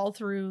basically all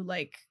through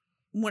like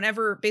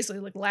whenever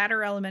basically like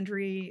latter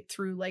elementary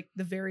through like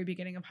the very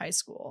beginning of high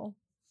school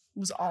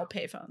was all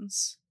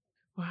payphones.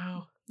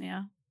 Wow.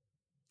 Yeah.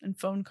 And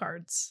phone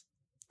cards.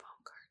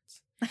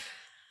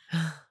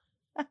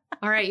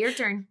 All right, your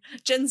turn.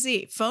 Gen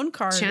Z. Phone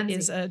card Gen Z.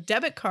 is a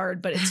debit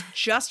card, but it's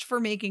just for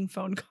making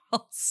phone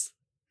calls.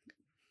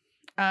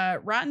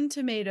 Rotten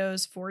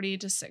Tomatoes, 40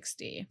 to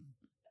 60.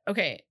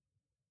 Okay.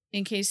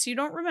 In case you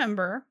don't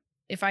remember,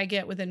 if I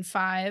get within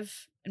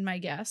 5 in my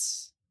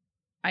guess,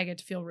 I get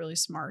to feel really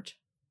smart.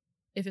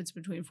 If it's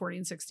between 40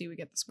 and 60, we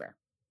get the square.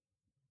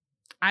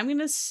 I'm going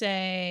to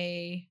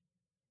say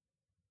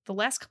the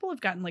last couple have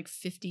gotten like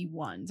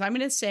 51s. I'm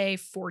going to say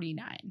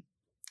 49.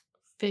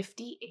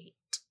 58.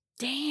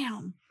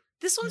 Damn.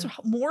 This one's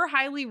more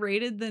highly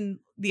rated than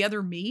the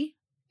other me?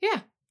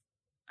 Yeah.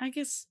 I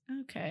guess.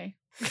 Okay.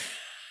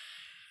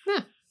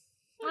 Yeah.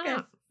 Okay.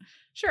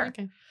 Sure.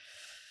 Okay.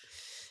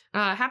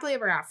 Happily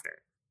Ever After.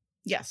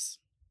 Yes.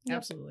 Yep.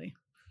 Absolutely.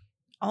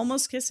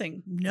 Almost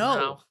Kissing.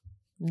 No.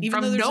 Even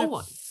From though there's no a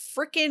one.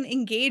 freaking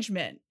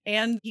engagement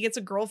and he gets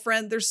a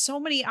girlfriend, there's so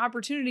many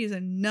opportunities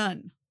and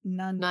none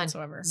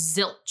whatsoever.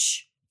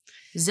 Zilch.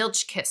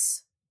 Zilch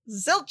kiss.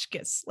 Zilch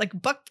kiss,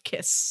 like buck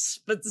kiss,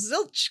 but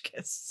zilch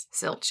kiss.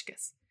 Zilch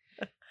kiss.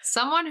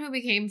 Someone who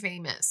became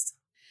famous.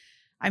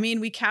 I mean,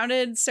 we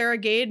counted Sarah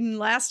Gaden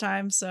last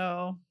time,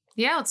 so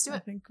Yeah, let's do I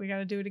it. think we got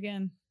to do it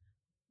again.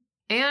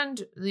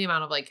 And the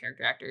amount of like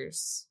character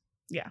actors.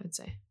 Yeah. I'd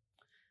say.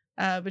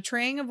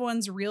 Betraying of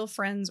one's real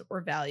friends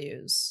or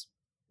values.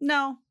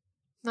 No.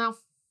 No.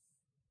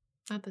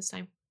 Not this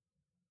time.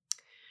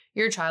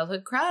 Your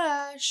childhood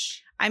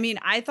crush. I mean,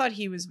 I thought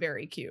he was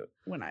very cute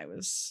when I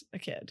was a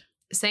kid.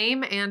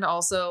 Same, and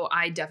also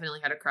I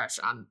definitely had a crush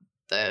on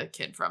the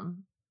kid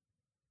from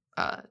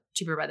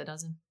Cheaper by the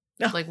Dozen.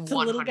 Like The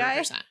little guy?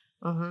 100%.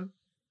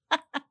 Uh-huh.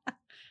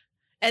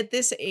 At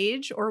this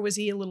age, or was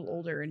he a little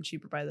older in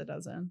Cheaper by the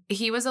Dozen?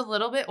 He was a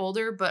little bit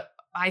older, but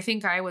I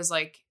think I was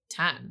like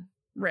 10.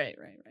 Right.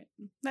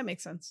 That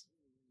makes sense.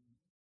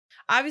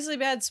 Obviously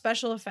bad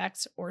special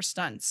effects or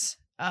stunts.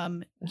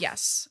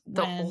 Yes.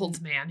 The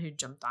old man who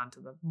jumped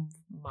onto the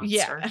monster.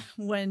 Yeah.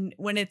 When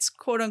it's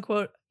quote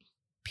unquote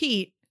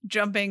Pete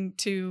jumping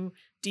to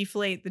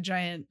deflate the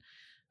giant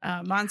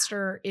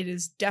monster, it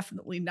is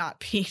definitely not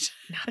Pete.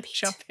 Not Pete.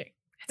 Jumping.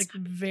 It's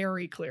Like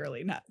very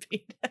clearly not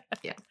Pete.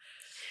 Yeah.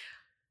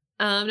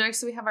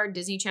 Next we have our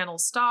Disney Channel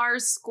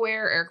stars: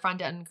 Square, Eric Von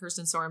Detten,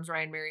 Kirsten Storms,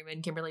 Ryan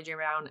Merriman, Kimberly J.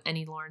 Brown,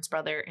 Annie Lawrence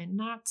brother, and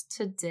not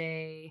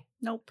today.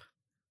 Nope.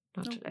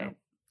 Not Nope, today. nope.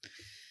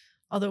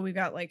 Although we've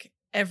got like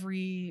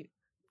every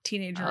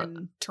teenager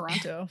in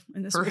Toronto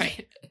in this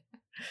movie.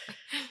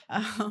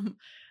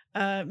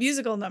 Right.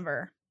 Musical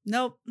number.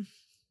 Nope.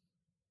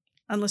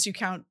 Unless you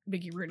count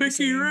Mickey Rooney. Mickey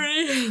singing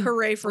Rooney.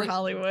 Hooray for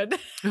Hollywood.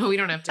 Oh, we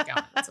don't have to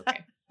count. That's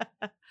okay.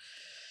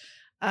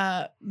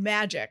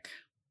 Magic.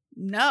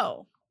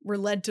 No. We're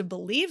led to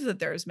believe that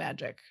there's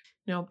magic.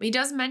 No, he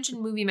does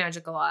mention movie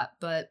magic a lot,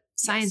 but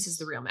science Yes. is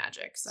the real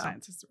magic. So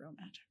Science is the real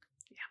magic.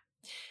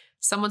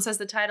 someone says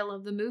the title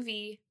of the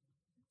movie.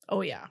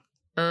 Oh, yeah.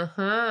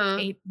 Uh-huh.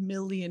 8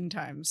 million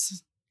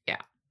times.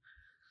 Yeah.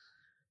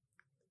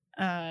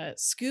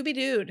 Scooby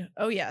Doo.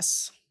 Oh,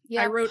 yes.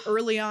 Yeah. I wrote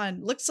early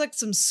on, looks like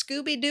some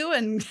Scooby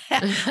Dooing.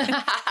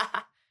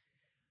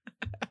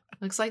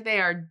 Looks like they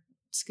are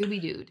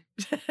Scooby-Dooed.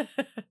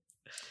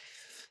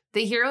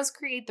 The heroes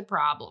create the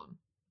problem.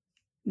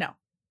 No.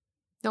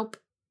 Nope.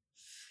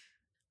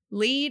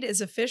 Lead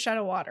is a fish out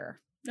of water.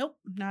 Nope.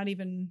 Not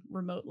even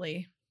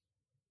remotely.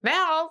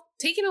 Val,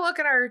 taking a look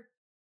at our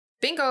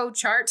bingo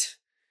chart,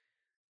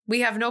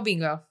 we have no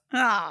bingo.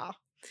 Ah,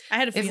 I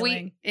had a If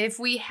feeling. if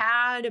we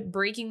had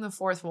breaking the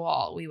fourth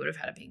wall, we would have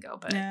had a bingo.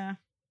 But Yeah.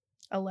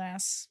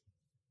 Alas.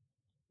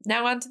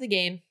 now on to the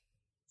game.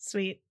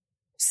 Sweet.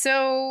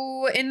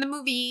 So in the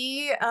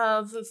movie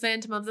of The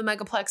Phantom of the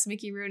Megaplex,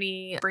 Mickey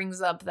Rooney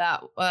brings up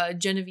that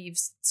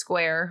Genevieve's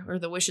square, or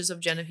the wishes of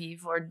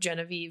Genevieve, or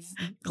Genevieve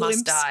Glimpse.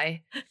 must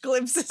die.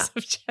 Glimpses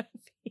of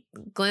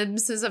Genevieve.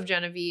 Glimpses of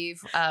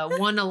Genevieve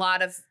won a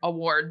lot of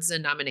awards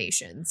and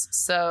nominations.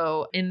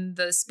 So in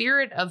the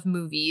spirit of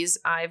movies,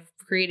 I've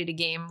created a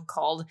game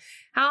called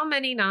How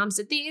Many Noms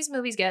Did These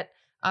Movies Get?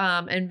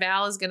 And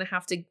Val is going to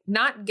have to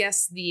not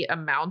guess the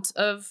amount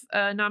of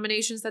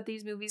nominations that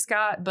these movies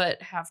got,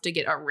 but have to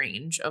get a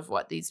range of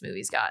what these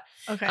movies got.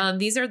 Okay.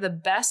 These are the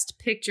best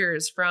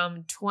pictures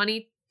from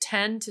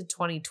 2010 to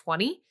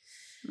 2020.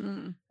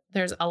 Mm.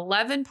 There's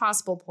 11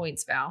 possible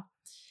points, Val.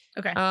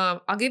 Okay.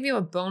 I'll give you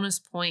a bonus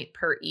point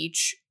per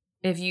each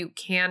if you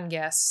can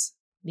guess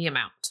the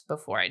amount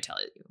before I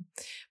tell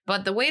you.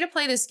 But the way to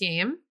play this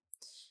game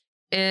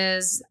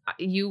is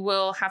you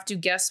will have to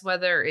guess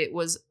whether it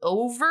was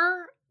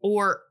over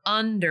or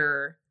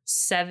under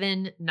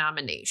 7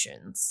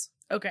 nominations.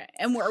 Okay.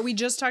 And are we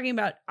just talking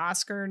about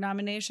Oscar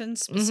nominations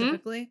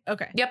specifically?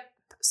 Okay. Yep.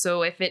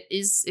 So if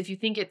you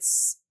think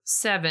it's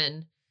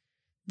 7,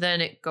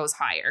 then it goes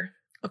higher.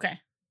 Okay.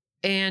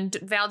 And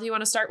Val, do you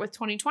want to start with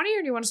 2020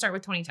 or do you want to start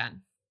with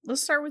 2010?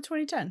 Let's start with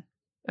 2010.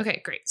 Okay,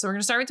 great. So we're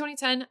going to start with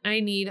 2010. I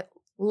need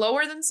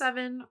lower than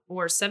 7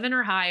 or 7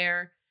 or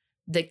higher.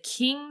 The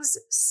King's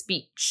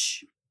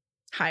Speech.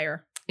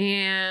 Higher.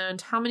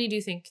 And how many do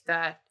you think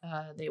that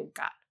they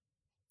got?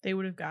 They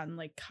would have gotten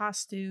like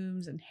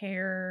costumes and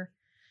hair,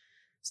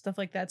 stuff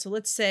like that. So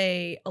let's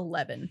say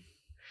 11.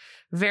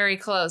 Very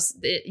close.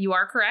 You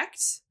are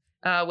correct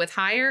with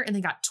higher, and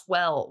they got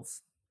 12.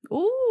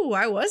 Ooh,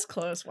 I was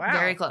close. Wow.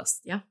 Very close.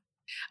 Yeah.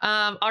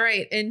 All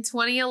right. In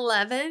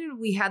 2011,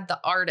 we had The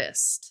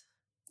Artist.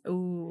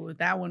 Ooh,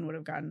 that one would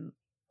have gotten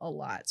a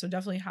lot. So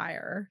definitely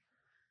higher.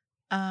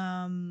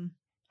 I'm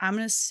going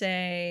to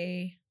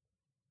say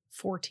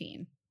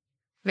 14.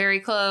 Very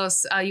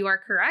close. You are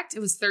correct. It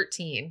was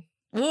 13.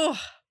 Ooh.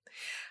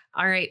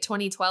 All right.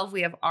 2012,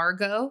 we have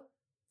Argo.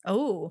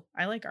 Oh,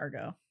 I like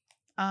Argo.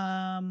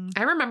 I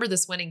remember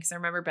this winning because I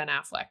remember Ben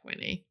Affleck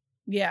winning.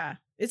 Yeah,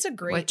 it's a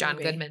great with John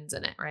movie. Goodman's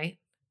in it, right?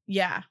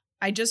 Yeah,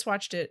 I just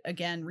watched it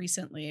again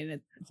recently and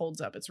it holds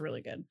up. It's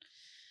really good.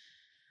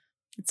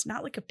 It's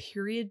not like a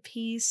period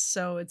piece,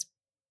 so it's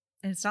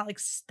not like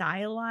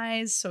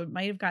stylized, so it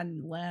might have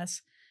gotten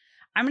less.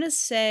 I'm going to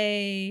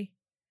say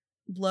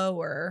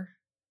lower,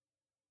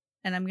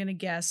 and I'm going to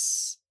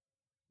guess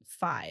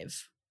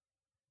 5.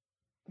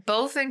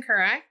 Both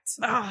incorrect.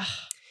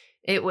 Ah.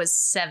 It was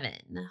 7.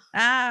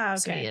 Okay.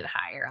 So you did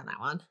higher on that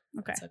one.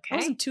 Okay. That's okay. I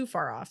wasn't too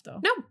far off though.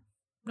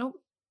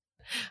 Nope.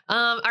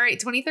 All right.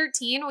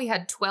 2013, we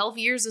had 12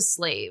 Years a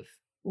Slave.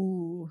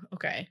 Ooh,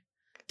 okay.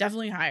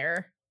 Definitely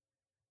higher.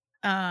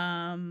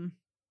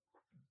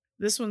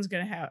 This one's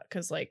gonna have,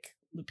 because like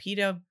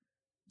Lupita,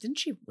 didn't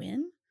she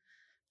win?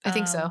 I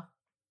think so.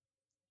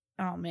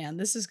 Oh man,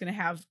 this is gonna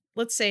have,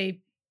 let's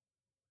say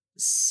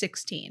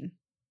 16.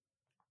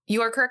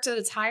 You are correct that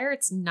it's higher.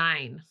 It's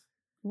 9.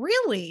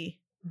 Really?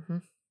 Mm-hmm.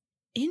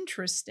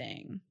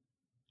 Interesting.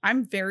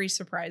 I'm very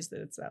surprised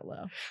that it's that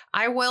low.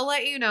 I will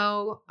let you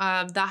know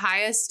the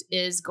highest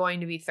is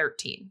going to be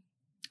 13.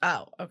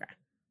 Oh, okay.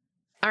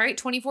 All right,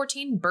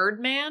 2014,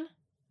 Birdman.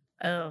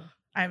 Oh,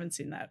 I haven't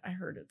seen that. I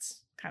heard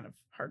it's kind of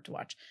hard to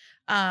watch.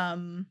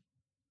 The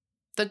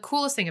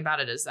coolest thing about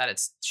it is that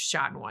it's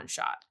shot in one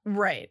shot.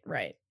 Right.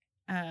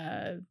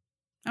 I'm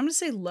going to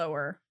say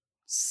lower,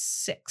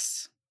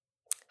 6.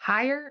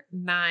 Higher,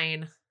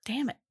 9.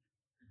 Damn it.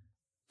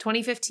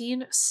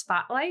 2015,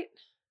 Spotlight.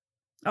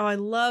 Oh, I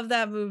love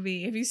that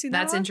movie. Have you seen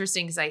that? That's one?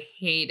 interesting because I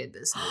hated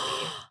this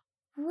movie.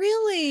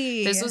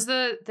 Really? This was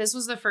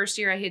the first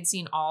year I had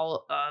seen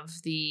all of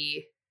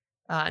the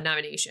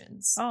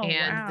nominations. Oh,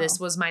 and wow. this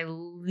was my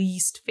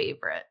least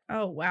favorite.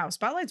 Oh, wow.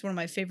 Spotlight's one of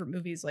my favorite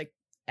movies like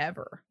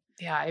ever.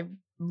 Yeah, I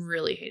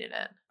really hated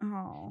it.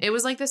 Oh. It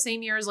was like the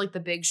same year as like The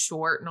Big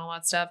Short and all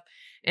that stuff.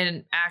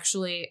 And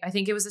actually, I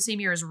think it was the same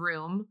year as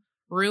Room.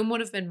 Room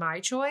would have been my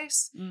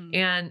choice,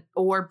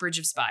 or Bridge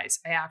of Spies.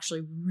 I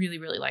actually really,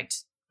 really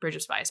liked Bridge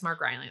of Spies.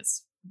 Mark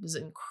Rylance was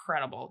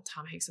incredible.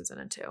 Tom Hanks is in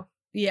it too.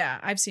 Yeah,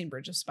 I've seen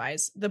Bridge of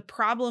Spies. The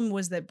problem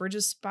was that Bridge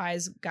of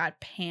Spies got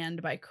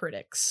panned by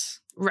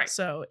critics. Right.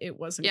 So it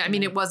wasn't. Yeah, I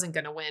mean, it wasn't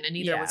going to win, and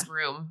neither was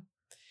Room.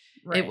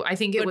 Right. I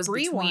think it But was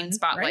Brie between won,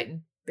 Spotlight right?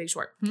 and Big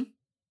Short.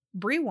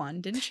 Brie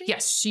won, didn't she?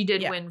 Yes, she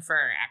did win for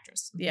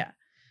actress. Yeah.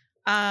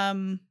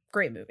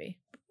 Great movie.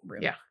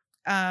 Room. Yeah.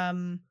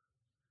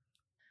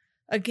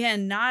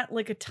 Again, not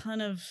like a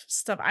ton of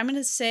stuff. I'm going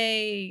to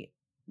say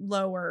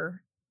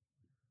lower,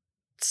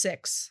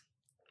 6.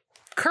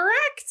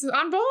 Correct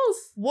on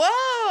both.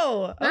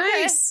 Whoa.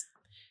 Okay. Nice.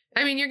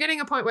 I mean, you're getting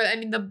a point with,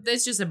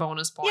 it's just a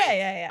bonus point.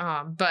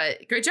 Yeah.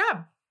 But great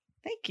job.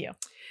 Thank you.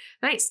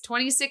 Nice.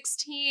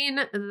 2016,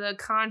 the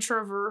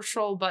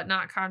controversial, but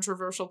not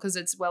controversial because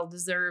it's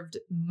well-deserved,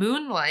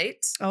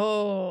 Moonlight.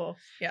 Oh,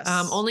 yes.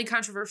 Only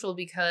controversial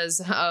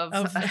because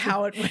of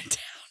how it went down.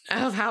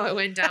 Of how it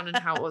went down and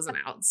how it was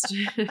announced.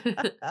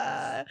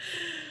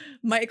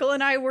 Michael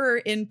and I were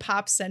in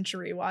Pop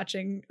Century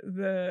watching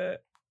the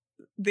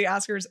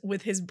Oscars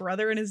with his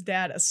brother and his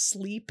dad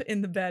asleep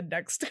in the bed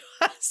next to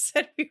us,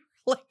 and we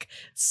were like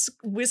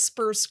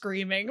whisper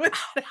screaming. Oh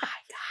my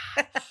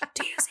god!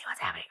 Do you see what's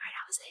happening right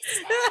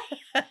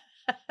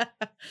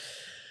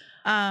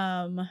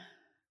now?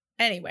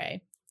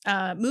 Anyway,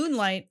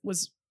 Moonlight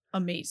was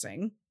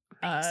amazing.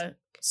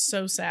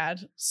 So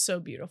sad, so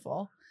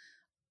beautiful.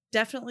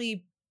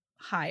 Definitely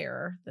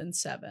higher than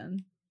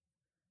 7.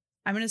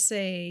 I'm going to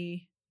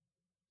say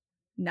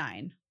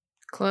 9.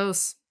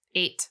 Close.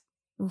 8.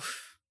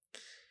 Oof.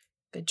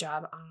 Good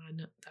job on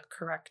the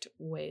correct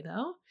way,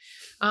 though.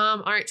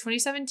 All right,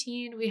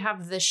 2017, we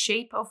have The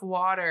Shape of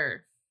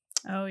Water.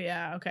 Oh,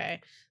 yeah.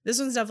 Okay. This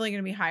one's definitely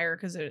going to be higher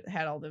because it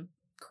had all the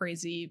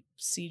crazy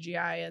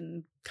CGI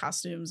and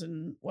costumes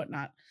and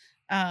whatnot.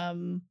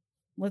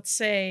 Let's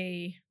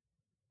say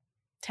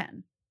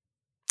 10.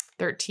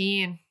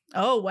 13.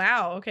 Oh,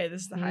 wow. Okay.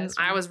 This is the highest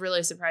one. I was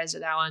really surprised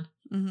at that one.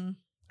 Mm-hmm.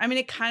 I mean,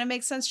 it kind of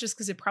makes sense just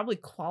because it probably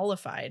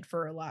qualified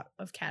for a lot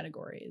of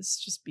categories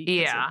just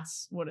because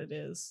it's what it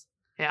is.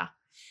 Yeah.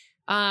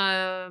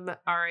 All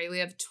right. We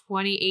have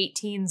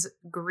 2018's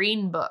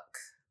Green Book.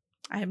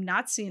 I have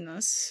not seen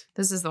this.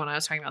 This is the one I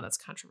was talking about that's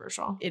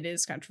controversial. It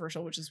is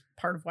controversial, which is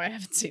part of why I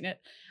haven't seen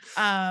it.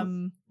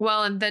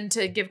 Well, and then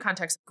to give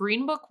context,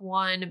 Green Book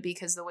won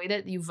because the way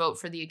that you vote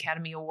for the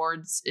Academy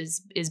Awards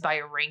is by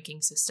a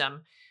ranking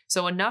system.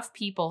 So enough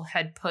people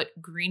had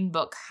put Green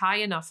Book high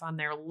enough on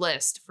their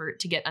list for it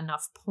to get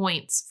enough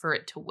points for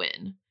it to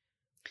win.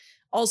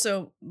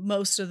 Also,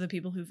 most of the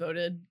people who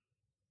voted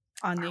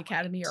on the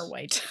Academy are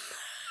white.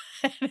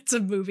 And it's a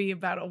movie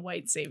about a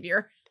white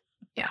savior.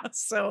 Yeah.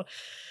 So,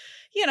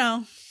 you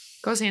know.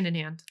 Goes hand in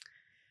hand.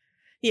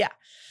 Yeah.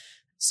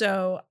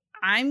 So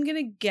I'm going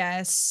to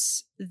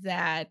guess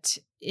that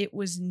it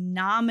was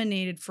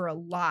nominated for a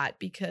lot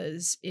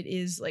because it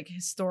is like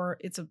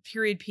it's a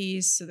period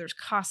piece. So there's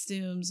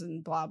costumes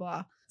and blah,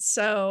 blah.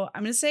 So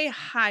I'm going to say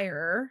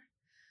higher.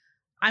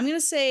 I'm going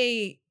to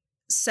say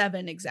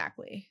 7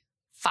 exactly.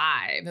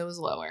 5. It was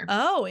lower.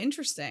 Oh,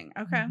 interesting.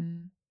 Okay.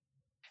 Mm-hmm.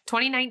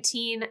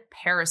 2019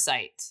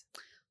 Parasite.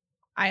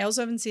 I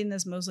also haven't seen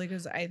this mostly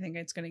because I think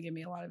it's going to give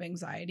me a lot of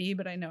anxiety,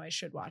 but I know I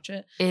should watch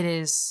it. It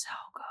is so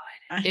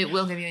good. It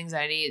will give you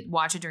anxiety.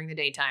 Watch it during the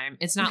daytime.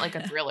 It's not like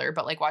a thriller,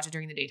 but like watch it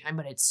during the daytime,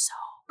 but it's so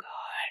good.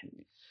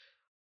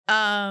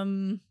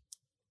 I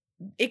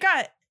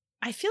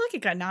feel like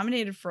it got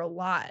nominated for a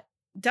lot.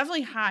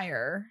 Definitely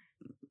higher.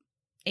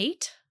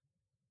 8?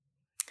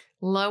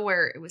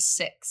 Lower. It was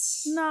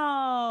 6.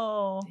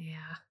 No.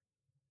 Yeah.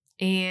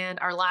 And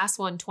our last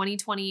one,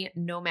 2020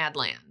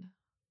 Nomadland.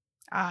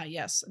 Ah,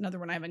 yes. Another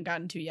one I haven't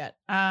gotten to yet.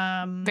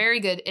 Very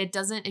good. It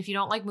doesn't, if you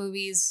don't like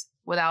movies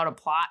without a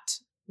plot,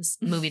 this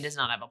movie does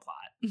not have a plot.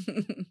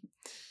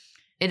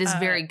 It is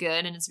very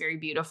good and it's very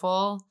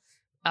beautiful.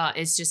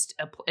 It's just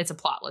it's a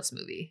plotless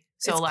movie.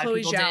 So a lot of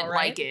people didn't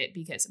like it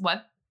because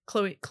what?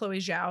 Chloe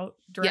Zhao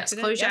directed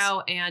it. Chloe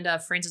Zhao and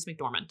Frances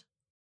McDormand.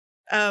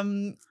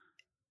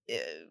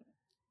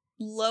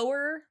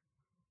 Lower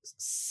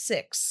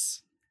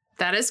 6.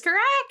 That is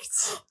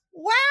correct.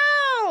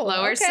 Wow.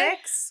 Lower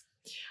 6.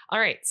 All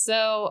right.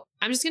 So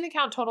I'm just going to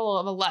count total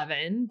of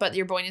 11, but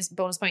your bonus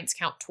points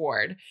count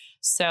toward.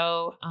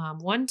 So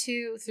 1,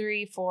 2,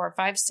 3, 4,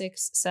 5,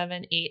 6,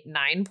 7, 8,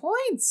 9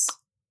 points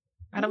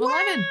out of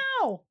 11.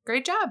 Wow.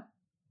 Great job.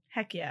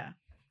 Heck yeah.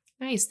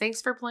 Nice. Thanks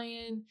for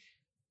playing.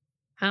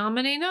 How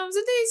many gnomes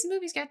a day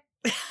movies get?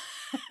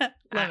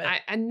 Love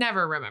it. I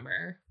never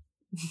remember.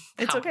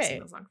 It's okay.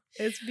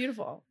 It's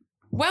beautiful.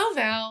 Well,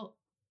 Val,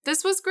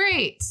 this was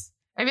great.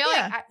 I feel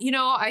like,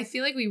 I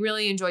feel like we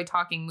really enjoy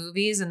talking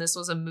movies, and this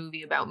was a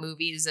movie about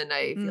movies, and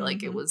I feel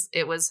like it was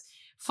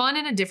fun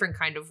in a different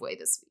kind of way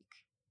this week.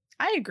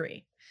 I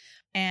agree.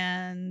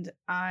 And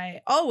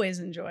I always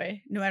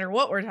enjoy, no matter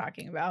what we're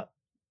talking about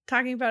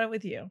it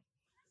with you.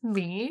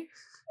 Me?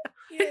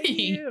 Yeah,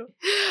 you.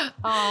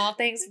 Oh,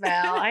 thanks,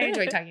 Val. I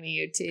enjoy talking to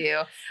you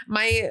too.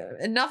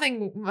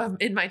 Nothing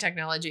in my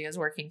technology is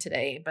working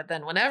today, but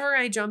then whenever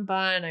I jump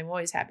on, I'm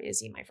always happy to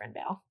see my friend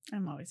Val.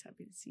 I'm always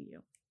happy to see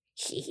you.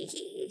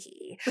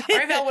 All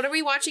right, Val, what are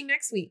we watching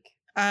next week?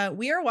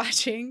 We are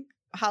watching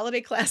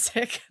holiday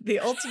classic, The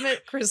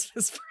Ultimate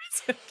Christmas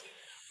Present.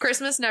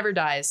 Christmas never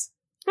dies.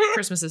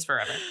 Christmas is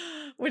forever.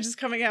 Which is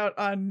coming out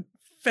on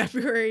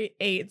February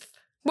 8th.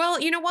 Well,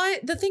 you know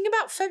what? The thing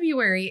about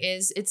February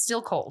is it's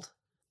still cold.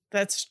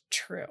 That's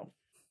true.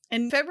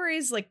 And February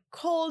is like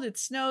cold, it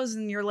snows,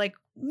 and you're like,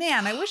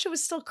 man, I wish it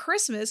was still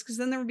Christmas because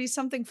then there would be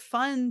something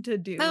fun to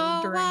do during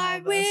all this.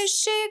 I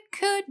wish it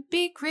could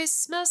be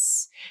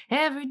Christmas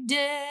every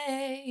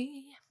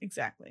day.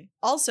 Exactly.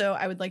 Also,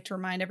 I would like to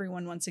remind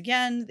everyone once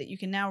again that you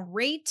can now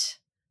rate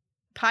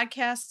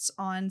podcasts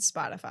on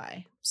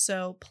Spotify.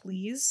 So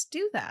please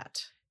do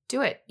that.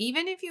 Do it.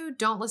 Even if you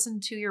don't listen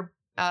to your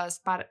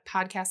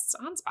podcasts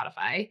on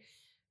Spotify,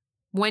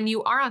 when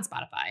you are on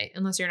Spotify,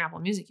 unless you're an Apple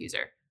Music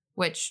user,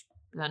 which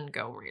then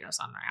go rate us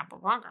on our Apple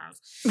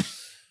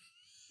Podcasts.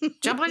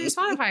 Jump on your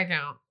Spotify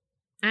account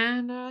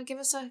and give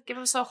us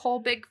a whole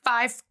big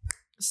 5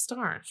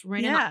 stars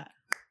right in the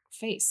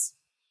face.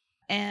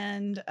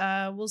 And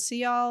we'll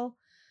see y'all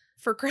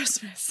for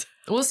Christmas.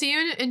 We'll see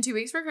you in 2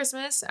 weeks for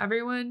Christmas.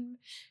 Everyone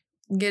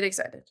get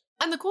excited.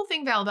 And the cool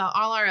thing, Val, about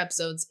all our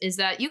episodes is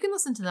that you can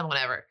listen to them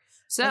whenever.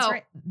 So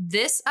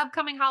this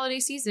upcoming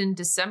holiday season,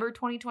 December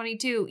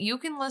 2022, you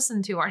can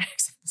listen to our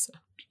next episode.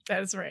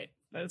 That is right.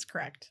 That is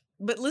correct.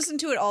 But listen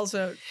to it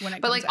also when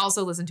it comes out.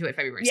 Also listen to it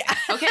February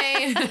 2nd.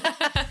 Okay.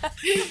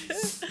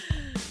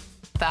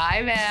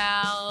 Bye,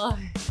 Val.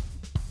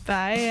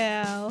 Bye,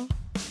 Al.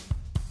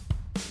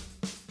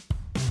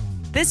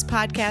 This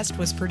podcast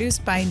was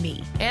produced by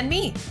me. And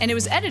me. And it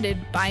was edited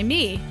by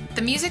me.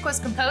 The music was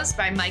composed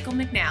by Michael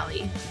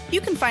McNally. You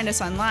can find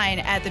us online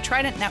at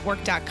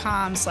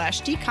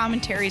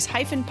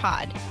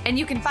thetridentnetwork.com/dcommentaries-pod. And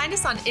you can find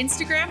us on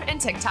Instagram and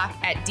TikTok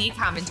at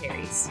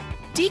dcommentaries.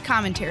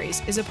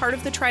 D-Commentaries is a part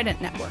of the Trident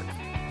Network.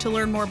 To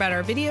learn more about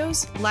our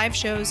videos, live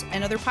shows,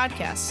 and other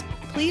podcasts,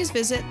 please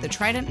visit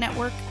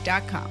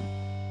thetridentnetwork.com.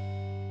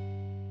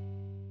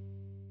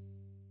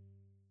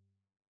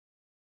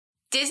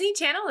 Disney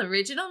Channel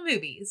original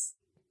movies.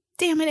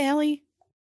 Damn it, Allie.